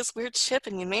you took this weird ship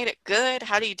and you made it good.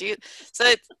 How do you do? So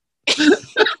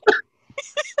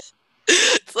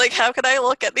it's like, how can I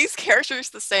look at these characters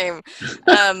the same?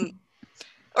 Um,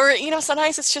 or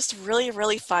sometimes it's just really,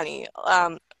 really funny.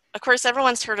 Of course,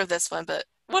 everyone's heard of this one, but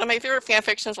one of my favorite fan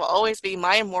fictions will always be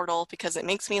My Immortal because it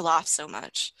makes me laugh so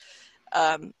much.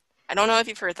 Um, I don't know if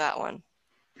you've heard that one.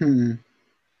 Hmm.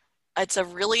 It's a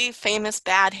really famous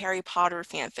bad Harry Potter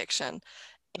fan fiction,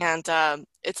 and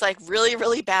it's like really,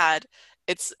 really bad.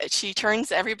 She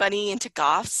turns everybody into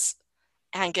goths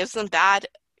and gives them bad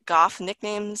goth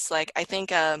nicknames. Like I think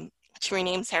she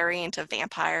renames Harry into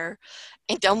vampire,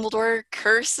 and Dumbledore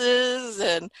curses,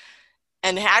 and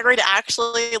Hagrid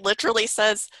actually literally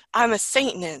says, "I'm a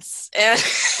Satanist," and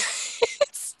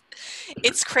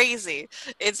it's crazy.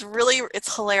 It's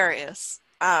hilarious.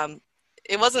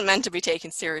 It wasn't meant to be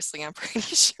taken seriously, I'm pretty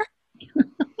sure.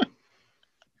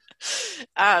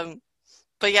 Um,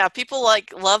 but yeah, people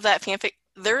like love that fanfic.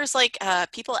 There's like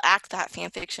people act that fan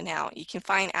fiction out. You can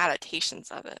find adaptations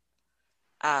of it.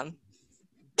 Um,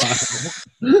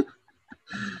 Wow.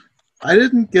 I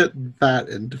didn't get that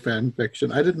into fan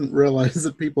fiction. I didn't realize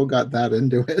that people got that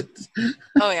into it.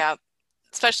 oh yeah,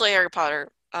 especially Harry Potter.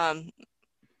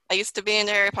 I used to be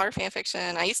into Harry Potter fan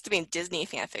fiction. I used to be in Disney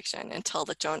fan fiction until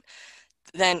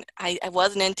then I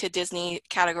wasn't into Disney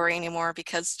category anymore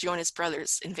because Jonas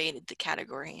Brothers invaded the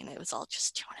category and it was all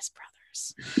just Jonas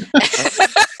Brothers.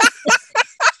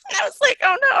 And I was like,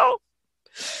 oh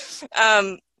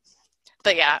no.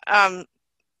 But yeah,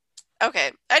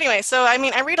 okay. Anyway, so I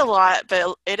mean, I read a lot,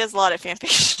 but it is a lot of fan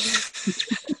fiction.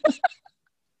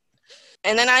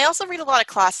 And then I also read a lot of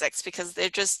classics because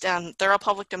they're all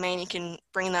public domain. You can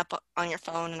bring them up on your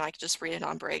phone and I can just read it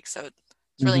on break. So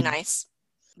it's really Mhm. nice.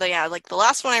 But yeah, like the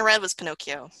last one I read was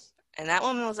Pinocchio. And that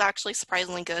one was actually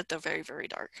surprisingly good, though very, very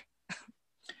dark.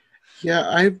 Yeah,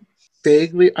 I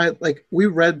like we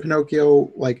read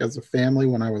Pinocchio like as a family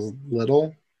when I was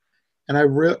little, and I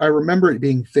remember it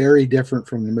being very different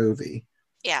from the movie.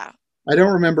 Yeah. I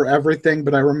don't remember everything,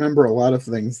 but I remember a lot of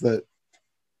things that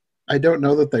I don't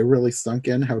know that they really sunk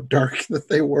in how dark that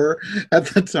they were at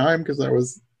the time because I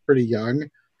was pretty young.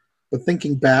 But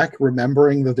thinking back,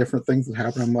 remembering the different things that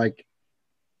happened, I'm like,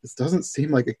 this doesn't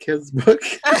seem like a kid's book.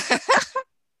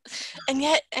 And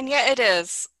yet it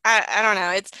is. I don't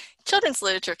know. It's children's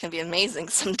literature can be amazing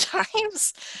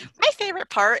sometimes. My favorite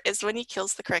part is when he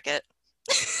kills the cricket.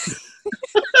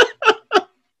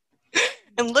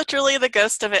 And literally the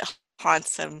ghost of it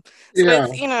haunts him. So Yeah.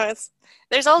 it's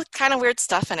there's all kind of weird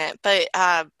stuff in it, but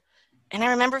and I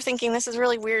remember thinking this is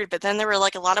really weird, but then there were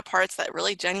like a lot of parts that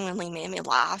really genuinely made me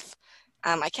laugh.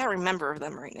 I can't remember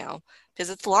them right now because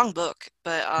it's a long book,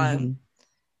 Mhm.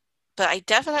 but I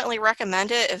definitely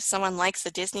recommend it if someone likes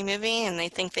a Disney movie and they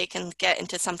think they can get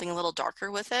into something a little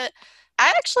darker with it.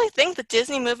 I actually think the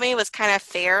Disney movie was kind of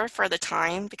fair for the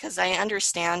time because I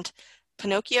understand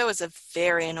Pinocchio is a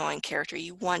very annoying character.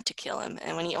 You want to kill him,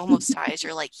 and when he almost dies,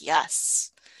 you're like,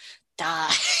 yes,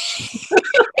 die.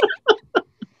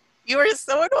 You are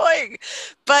so annoying.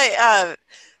 But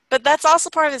but that's also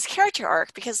part of his character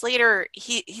arc because later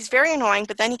he's very annoying,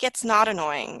 but then he gets not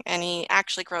annoying and he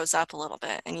actually grows up a little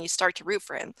bit and you start to root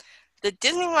for him. The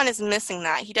Disney one is missing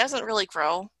that. He doesn't really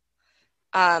grow.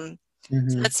 So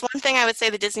Mhm. that's one thing I would say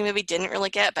the Disney movie didn't really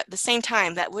get, but at the same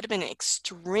time, that would have been an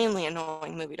extremely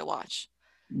annoying movie to watch.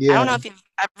 I don't Yeah. know if you've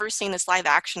ever seen this live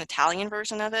action Italian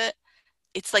version of it.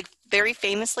 It's like very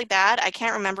famously bad. I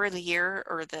can't remember the year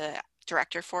or the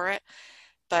director for it,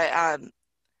 but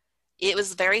it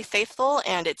was very faithful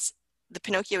and the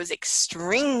Pinocchio is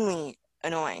extremely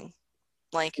annoying.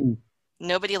 Like Mm.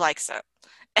 nobody likes it.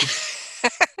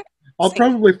 I'll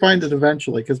probably find it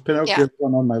eventually because Yeah. Pinocchio is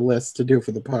one on my list to do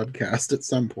for the podcast at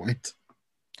some point.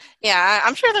 Yeah,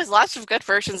 I'm sure there's lots of good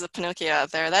versions of Pinocchio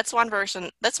out there. That's one version.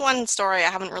 That's one story I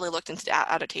haven't really looked into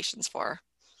adaptations for.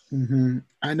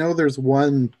 I know there's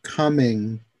one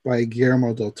coming by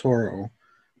Guillermo del Toro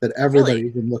that Really?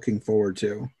 everybody's been looking forward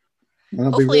to. And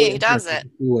I'll be Hopefully really he does interested it. to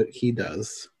see what he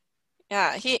does.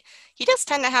 Yeah, he does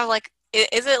tend to have like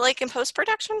is it like in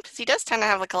post-production? Because he does tend to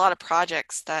have like a lot of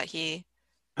projects that he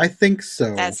I think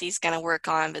so. says he's gonna work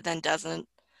on, but then doesn't.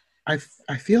 I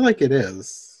feel like it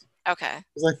is. Okay.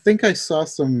 'Cause I think I saw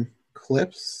some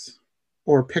clips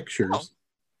or Oh, pictures.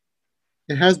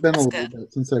 It has been a that's little good.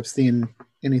 bit since I've seen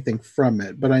anything from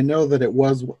it, but I know that it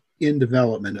was in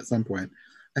development at some point.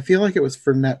 I feel like it was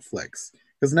for Netflix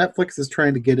because Netflix is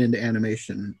trying to get into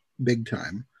animation big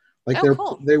time. Like Oh,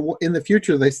 cool. they in the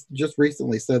future they just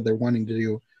recently said they're wanting to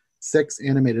do 6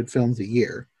 animated films a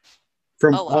year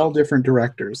from Oh, wow. all different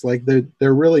directors. Like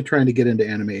they're really trying to get into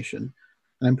animation,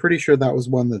 and I'm pretty sure that was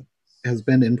one that has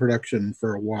been in production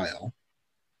for a while.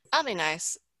 That'd be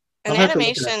nice. I'll And have to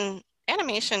look it up.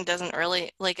 animation doesn't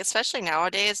really like, especially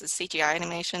nowadays, with CGI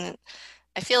animation.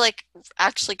 I feel like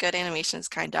actually good animation is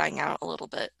kind of dying out a little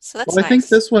bit. So that's Well, I think nice.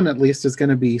 this one at least is going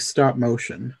to be stop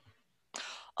motion.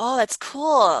 Oh, that's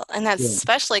cool. And that's Yeah.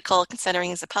 especially cool considering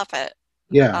he's a puppet.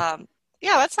 Yeah. Um,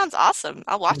 yeah, that sounds awesome.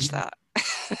 I'll watch that.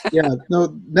 Yeah. No,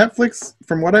 Netflix,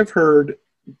 from what I've heard,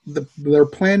 they're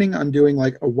planning on doing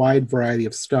like a wide variety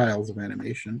of styles of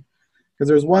animation. Because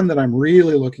there's one that I'm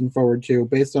really looking forward to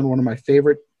based on one of my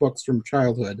favorite books from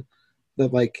childhood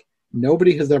that like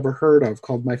nobody has ever heard of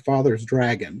called My Father's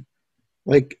Dragon.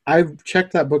 Like I've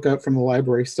checked that book out from the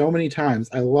library so many times.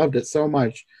 I loved it so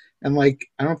much. And like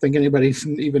I don't think anybody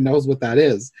even knows what that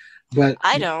is. But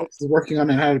I don't. Netflix is working on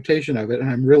an adaptation of it and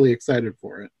I'm really excited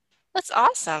for it. That's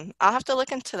awesome. I'll have to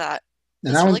look into that.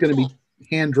 And that That's one's really going to cool. be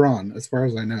hand drawn, as far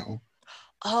as I know.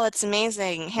 Oh, it's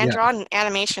amazing. Yeah, Hand-drawn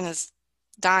animation is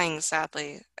dying,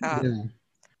 sadly. yeah.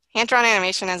 Hand-drawn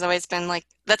animation has always been like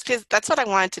that's what I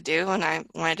wanted to do when I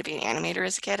wanted to be an animator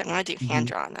as a kid. I wanted to do Hmm.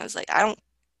 hand-drawn. I was like, I don't,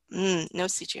 no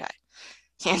CGI,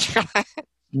 hand-drawn.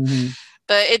 Hmm.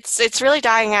 But it's really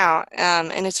dying out,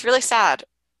 and it's really sad.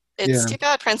 It's Yeah, too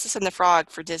bad Princess and the Frog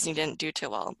for Disney didn't do too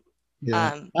well.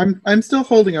 yeah. Um, I'm still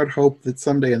holding out hope that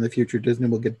someday in the future Disney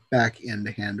will get back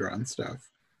into hand drawn stuff.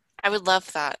 I would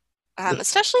love that,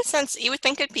 especially since you would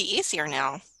think it'd be easier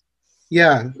now.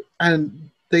 Yeah, and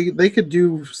they could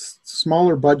do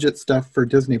smaller budget stuff for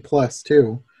Disney Plus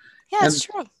too. Yeah, it's And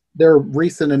true. their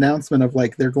recent announcement of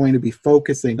like they're going to be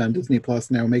focusing on Disney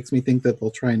Plus now makes me think that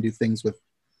they'll try and do things with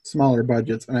smaller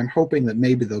budgets. And I'm hoping that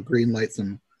maybe they'll greenlight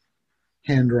some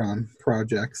hand drawn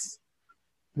projects.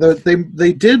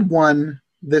 They did one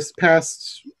this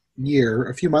past year,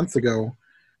 a few months ago,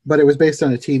 but it was based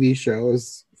on a TV show. It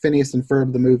was Phineas and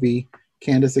Ferb, the movie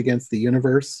Candace Against the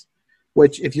Universe,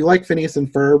 which, if you like Phineas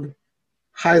and Ferb,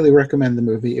 highly recommend the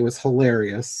movie. It was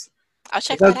hilarious. I'll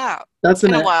check that That, out. It's that's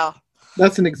been a an while.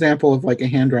 that's an example of like a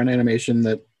hand drawn animation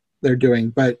that they're doing,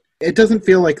 but it doesn't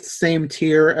feel like the same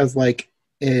tier as like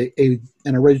an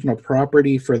original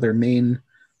property for their main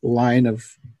line of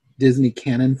Disney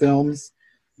canon films,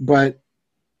 but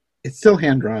it's still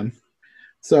hand drawn.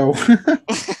 So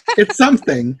it's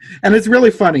something, and it's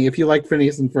really funny if you like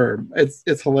Phineas and Ferb.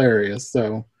 It's hilarious,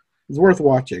 so it's worth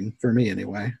watching for me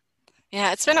anyway.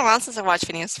 Yeah, it's been a while since I watched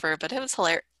Phineas Ferb, but it was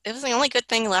hilarious. It was the only good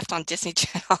thing left on Disney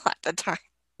Channel at the time.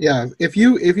 Yeah, if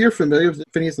you're familiar with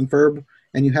Phineas and Ferb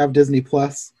and you have Disney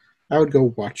Plus, I would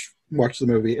go watch the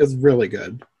movie. It's really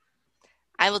good.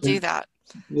 I will do that.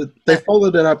 They But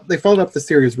followed it up. They followed up the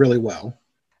series really well.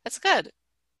 it's good.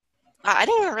 I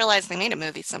didn't even realize they made a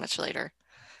movie so much later.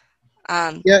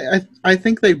 Um, Yeah, I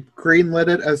think they greenlit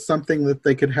it as something that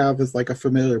they could have as like a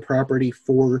familiar property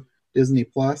for Disney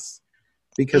Plus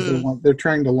because mm, they're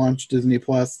trying to launch Disney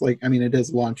Plus. Like, I mean, it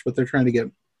is launched, but they're trying to get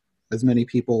as many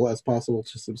people as possible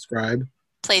to subscribe.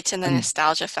 Played to the And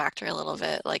nostalgia factor a little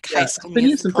bit, like High yeah, School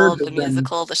Phineas and Musical, Ferb has the been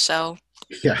musical, the show.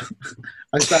 yeah.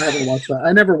 I still haven't watched that.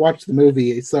 I never watched the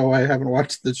movie, so I haven't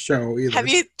watched the show either.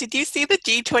 Did you see the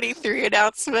D23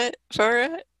 announcement for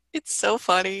it? It's so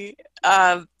funny.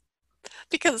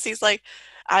 Because he's like,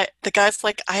 the guy's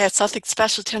like, I have something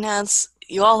special to announce.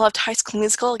 You all loved High School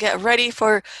Musical. Get ready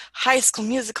for High School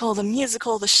Musical,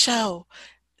 the show.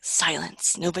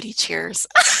 Silence. Nobody cheers.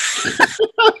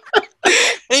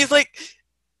 And he's like,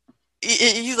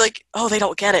 oh, they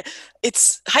don't get it.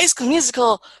 It's High School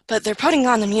Musical, but they're putting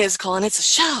on the musical, and it's a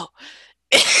show.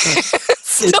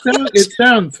 It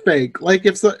sounds fake. Like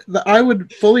if I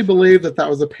would fully believe that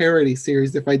was a parody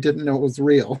series if I didn't know it was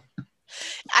real.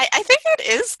 I think it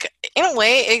is, in a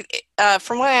way,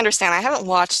 from what I understand, I haven't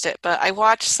watched it, but I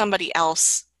watched somebody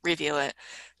else review it.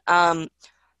 Um,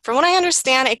 from what I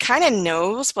understand, it kind of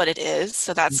knows what it is,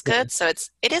 so that's Okay. good. So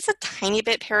it is a tiny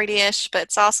bit parody-ish, but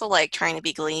it's also like trying to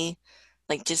be Glee,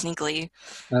 like Disney Glee.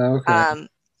 Okay. Um,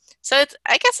 so it's,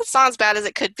 I guess it's not as bad as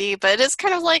it could be, but it is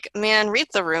kind of like, man, read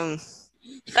the room.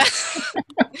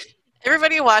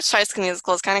 Everybody who watched High School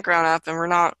Musical is kind of grown up, and we're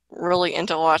not really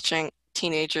into watching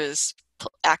teenagers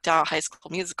act out High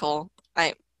School Musical.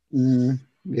 Mm,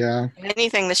 yeah. If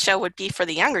anything, the show would be for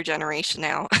the younger generation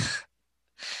now.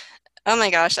 Oh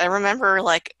my gosh, I remember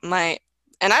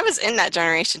and I was in that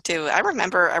generation too. I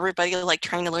remember everybody like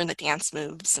trying to learn the dance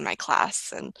moves in my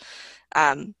class, and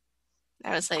um,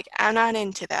 I was like, I'm not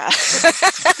into that.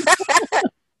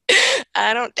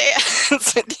 I don't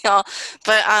dance with y'all.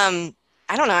 But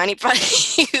I don't know anybody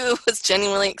who was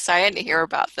genuinely excited to hear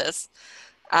about this.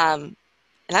 Um,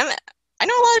 and I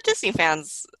know a lot of Disney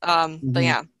fans. But Hmm.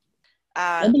 yeah.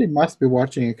 Uh, Somebody must be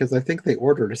watching it because I think they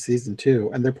ordered a season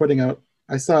two and they're putting out.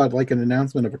 I saw like an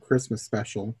announcement of a Christmas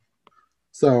special.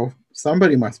 So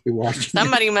somebody must be watching it.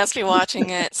 Somebody must be watching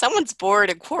it. Someone's bored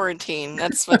in quarantine.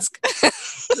 That's what's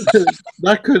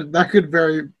That could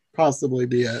very possibly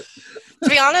be it. To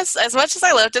be honest, as much as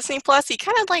I love Disney Plus, you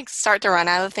kind of like start to run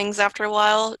out of things after a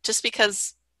while just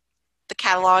because the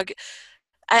catalog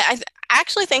I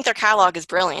actually think their catalog is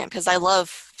brilliant because I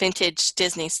love vintage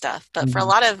Disney stuff. But for a Mhm.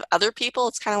 lot of other people,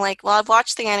 it's kind of like, well, I've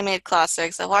watched the animated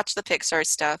classics, I've watched the Pixar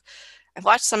stuff, I've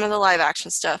watched some of the live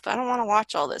action stuff, but I don't want to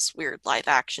watch all this weird live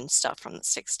action stuff from the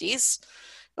 60s.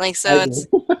 Like, I so do. it's,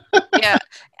 yeah,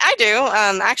 I do.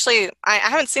 Actually, I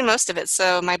haven't seen most of it.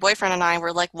 So my boyfriend and I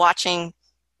were like watching,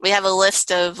 we have a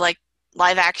list of like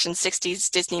live action 60s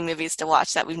Disney movies to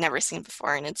watch that we've never seen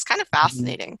before, and it's kind of Mhm.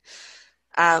 fascinating.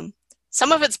 Um,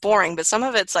 some of it's boring, but some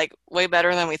of it's like way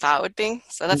better than we thought it would be.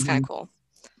 So that's kind of Mhm. cool.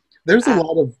 There's a Um,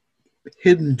 lot of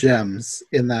hidden gems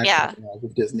in that yeah, catalog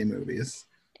of Disney movies.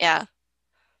 yeah.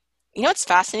 You know what's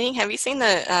fascinating? Have you seen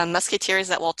the Musketeers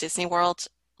at Walt Disney World,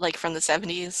 like from the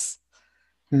 70s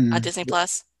on Hmm. Disney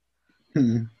Plus?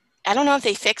 Hmm. I don't know if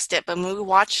they fixed it, but when we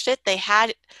watched it, they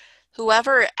had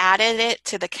whoever added it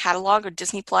to the catalog of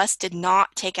Disney Plus did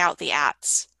not take out the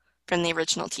ads from the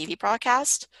original TV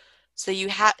broadcast. So you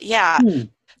have, yeah, Hmm.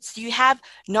 so you have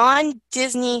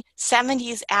non-Disney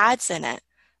 70s ads in it.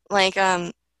 Like,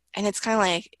 and it's kind of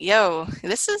like, yo,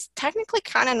 this is technically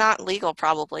kind of not legal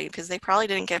probably because they probably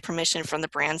didn't get permission from the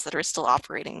brands that are still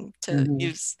operating to Mhm.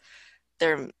 use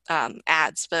their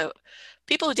ads. But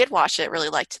people who did watch it really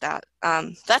liked that.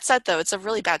 That said, though, it's a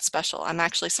really bad special. I'm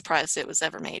actually surprised it was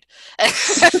ever made.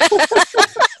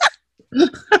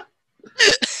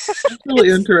 It's really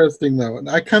It's interesting though. And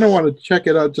I kind of want to check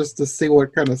it out just to see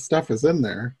what kind of stuff is in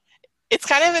there. it's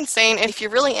kind of insane. And if you're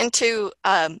really into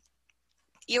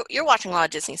you're watching a lot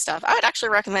of Disney stuff, I would actually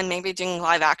recommend maybe doing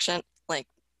live action, like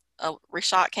a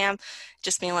reshot cam,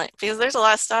 just being like, because there's a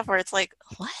lot of stuff where it's like,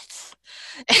 what?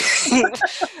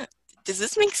 Does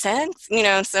this make sense? You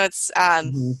know, so it's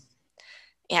Mhm.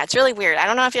 yeah, it's really weird. I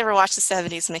don't know if you ever watched the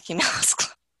 70s Mickey Mouse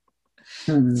Club.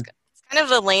 Hmm. It's kind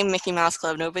of a lame Mickey Mouse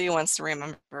Club. Nobody wants to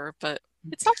remember, but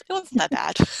it wasn't that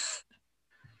bad.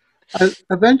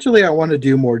 Eventually, I want to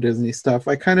do more Disney stuff.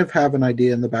 I kind of have an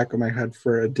idea in the back of my head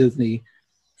for a Disney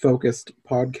focused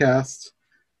podcast,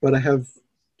 but I have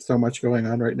so much going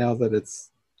on right now that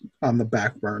it's on the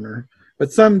back burner.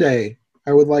 But someday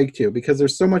I would like to because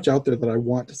there's so much out there that I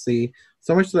want to see,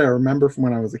 so much that I remember from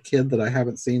when I was a kid that I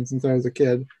haven't seen since I was a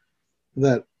kid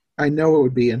that I know it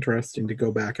would be interesting to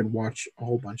go back and watch a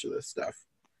whole bunch of this stuff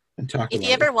and talk If you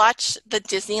about it. ever watch the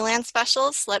Disneyland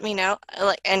specials, let me know.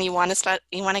 Like, and you want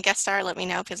to guest star, let me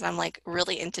know because I'm like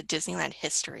really into Disneyland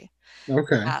history.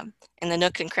 Okay. And the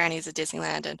nook and crannies of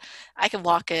Disneyland, and I could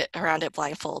walk it around it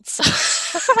blindfold. So,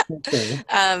 Okay.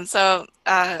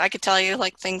 I could tell you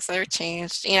like things that are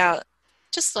changed.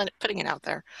 Just putting it out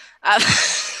there.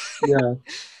 Yeah.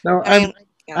 No, I mean,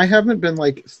 I yeah. haven't been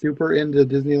like super into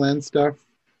Disneyland stuff,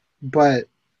 but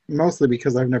mostly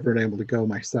because I've never been able to go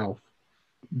myself.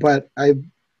 But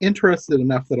I'm interested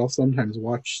enough that I'll sometimes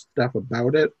watch stuff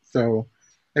about it, so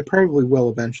I probably will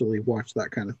eventually watch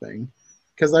that kind of thing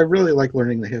because I really like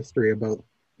learning the history about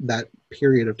that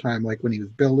period of time, like when he was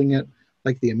building it,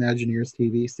 like the Imagineers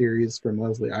TV series from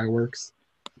Leslie Iwerks.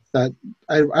 That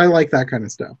I like that kind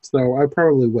of stuff, so I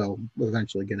probably will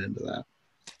eventually get into that.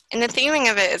 And the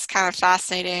theming of it is kind of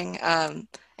fascinating. And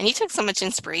he took so much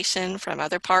inspiration from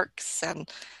other parks, and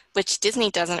which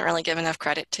Disney doesn't really give enough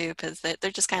credit to because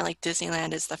they're just kind of like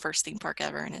Disneyland is the first theme park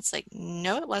ever, and it's like,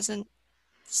 no, it wasn't.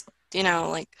 It's,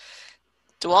 like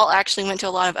DeWalt actually went to a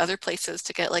lot of other places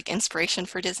to get like inspiration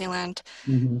for Disneyland.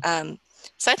 Hmm. Um,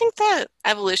 So I think the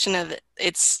evolution of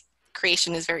its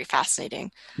creation is very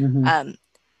fascinating. Hmm. Um,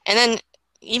 and then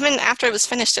even after it was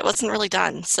finished, it wasn't really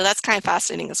done. So that's kind of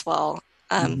fascinating as well.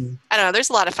 Hmm. I don't know. There's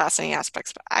a lot of fascinating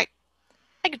aspects, but I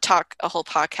could talk a whole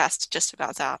podcast just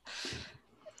about that.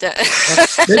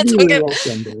 Maybe Don't we get, will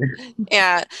someday.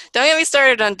 yeah, don't get me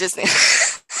started on Disney.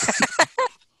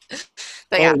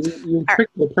 But Oh, yeah, you all right.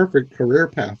 picked the perfect career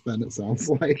path then, it sounds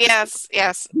like. Yes,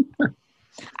 yes.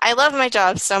 I love my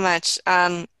job so much.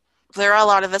 There are a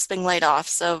lot of us being laid off,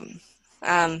 so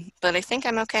but I think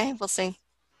I'm okay. We'll see.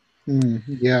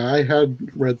 Yeah, I had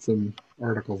read some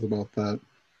articles about that.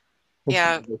 Hopefully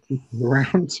Yeah, they'll keep you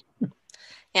around.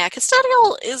 yeah.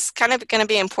 Custodial is kind of going to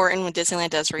be important when Disneyland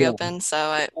does Yeah, reopen.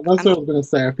 So that's what I'm I was gonna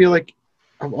say. I feel like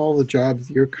of all the jobs,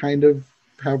 you're kind of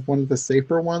have one of the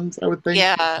safer ones, I would think.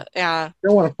 yeah, yeah, You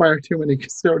don't want to fire too many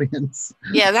custodians.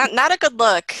 yeah. Not a good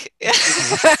look. Yeah,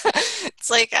 It's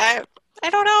like I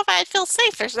don't know if I'd feel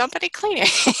safe. There's nobody cleaning.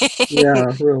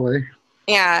 yeah, really.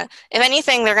 Yeah. If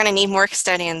anything, they're going to need more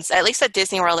custodians. At least at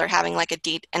Disney World, they're having like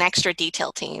an extra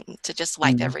detail team to just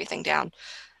wipe Mm. everything down.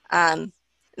 Then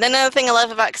another thing I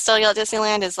love about custodial at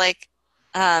Disneyland is like,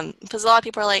 because a lot of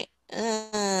people are like,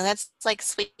 that's like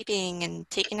sweeping and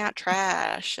taking out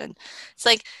trash, and it's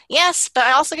like, yes, but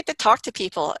I also get to talk to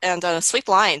people and sweep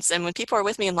lines, and when people are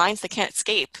with me in lines, they can't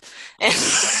escape, and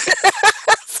so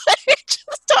I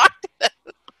just talk to them.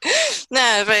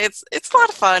 No, but it's a lot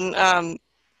of fun.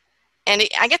 And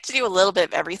I get to do a little bit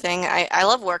of everything. I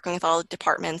love working with all the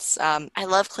departments. I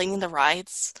love cleaning the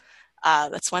rides.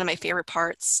 That's one of my favorite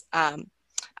parts.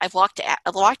 I've walked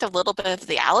a little bit of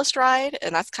the Alice ride,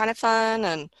 and that's kind of fun.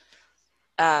 And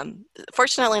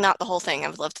fortunately, not the whole thing. I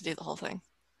would love to do the whole thing.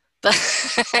 But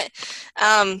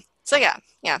so yeah,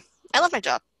 yeah. I love my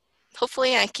job.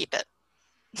 Hopefully, I keep it.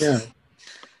 Yeah,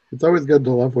 it's always good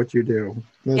to love what you do.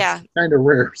 That's Yeah, kind of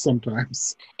rare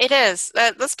sometimes. it is.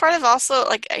 That's part of also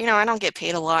like I don't get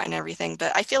paid a lot and everything,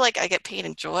 but I feel like I get paid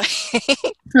in joy.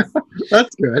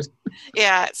 That's good.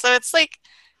 Yeah, so it's like,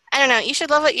 I don't know, you should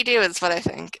love what you do is what I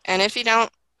think. And if you don't,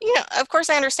 of course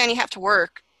I understand you have to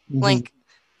work, Hmm. like,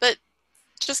 but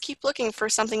just keep looking for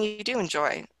something you do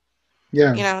enjoy.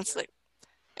 Yeah. It's like,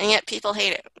 and yet people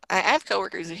hate it. I have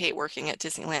coworkers who hate working at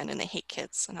Disneyland and they hate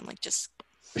kids, and I'm like, just,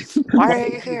 why Why are don't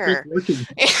you you keep here? working?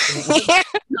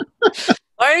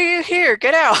 Why are you here?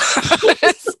 Get out.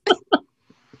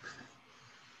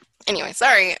 Anyway,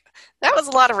 sorry. That was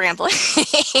a lot of rambling.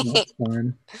 That's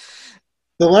fine.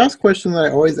 The last question that I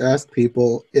always ask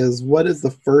people is, what is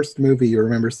the first movie you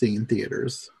remember seeing in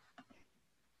theaters?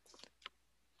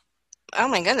 Oh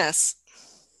my goodness.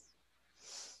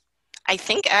 I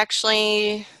think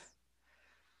actually.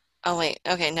 Oh wait,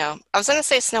 okay, no. I was gonna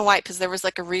say Snow White because there was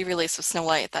like a re-release of Snow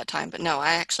White at that time, but no,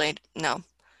 I actually no.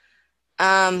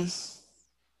 Um,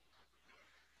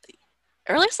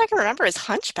 Earliest I can remember is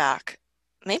Hunchback.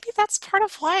 Maybe that's part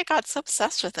of why I got so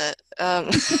obsessed with it.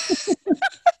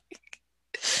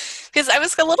 Because I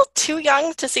was a little too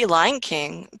young to see Lion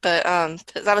King, but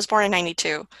 'cause I was born in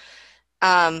 '92.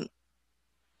 Um,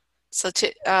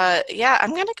 yeah,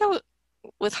 I'm gonna go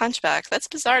with Hunchback. That's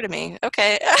bizarre to me.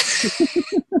 Okay. I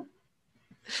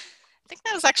think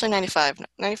that was actually 95,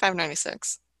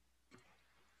 96.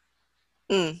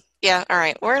 Yeah, all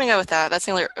right. We're gonna go with that. That's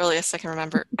the only earliest I can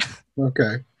remember.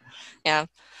 Okay. Yeah.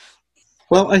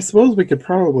 Well, I suppose we could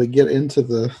probably get into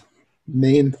the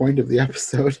main point of the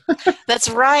episode. That's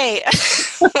right.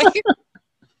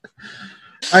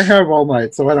 I have all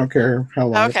night, so I don't care how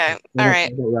long it Okay. takes. I All don't right.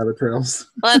 care about rabbit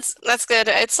trails. Well, that's good.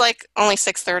 It's like only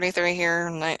 6:33 here,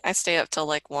 and I stay up till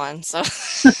like 1, so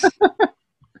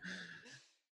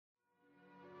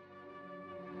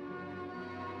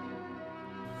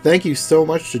Thank you so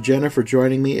much to Jenna for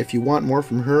joining me. If you want more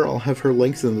from her, I'll have her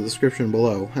links in the description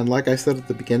below. And like I said at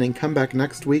the beginning, come back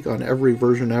next week on Every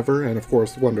Version Ever, and of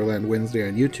course Wonderland Wednesday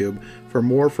on YouTube, for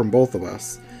more from both of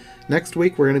us. Next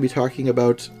week we're going to be talking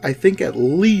about, I think, at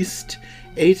least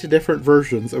 8 different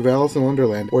versions of Alice in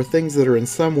Wonderland, or things that are in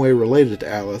some way related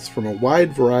to Alice from a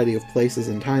wide variety of places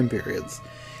and time periods.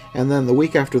 And then the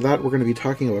week after that we're going to be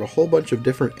talking about a whole bunch of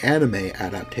different anime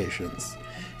adaptations.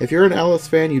 If you're an Alice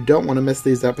fan, you don't want to miss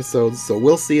these episodes, so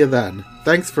we'll see you then.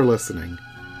 Thanks for listening.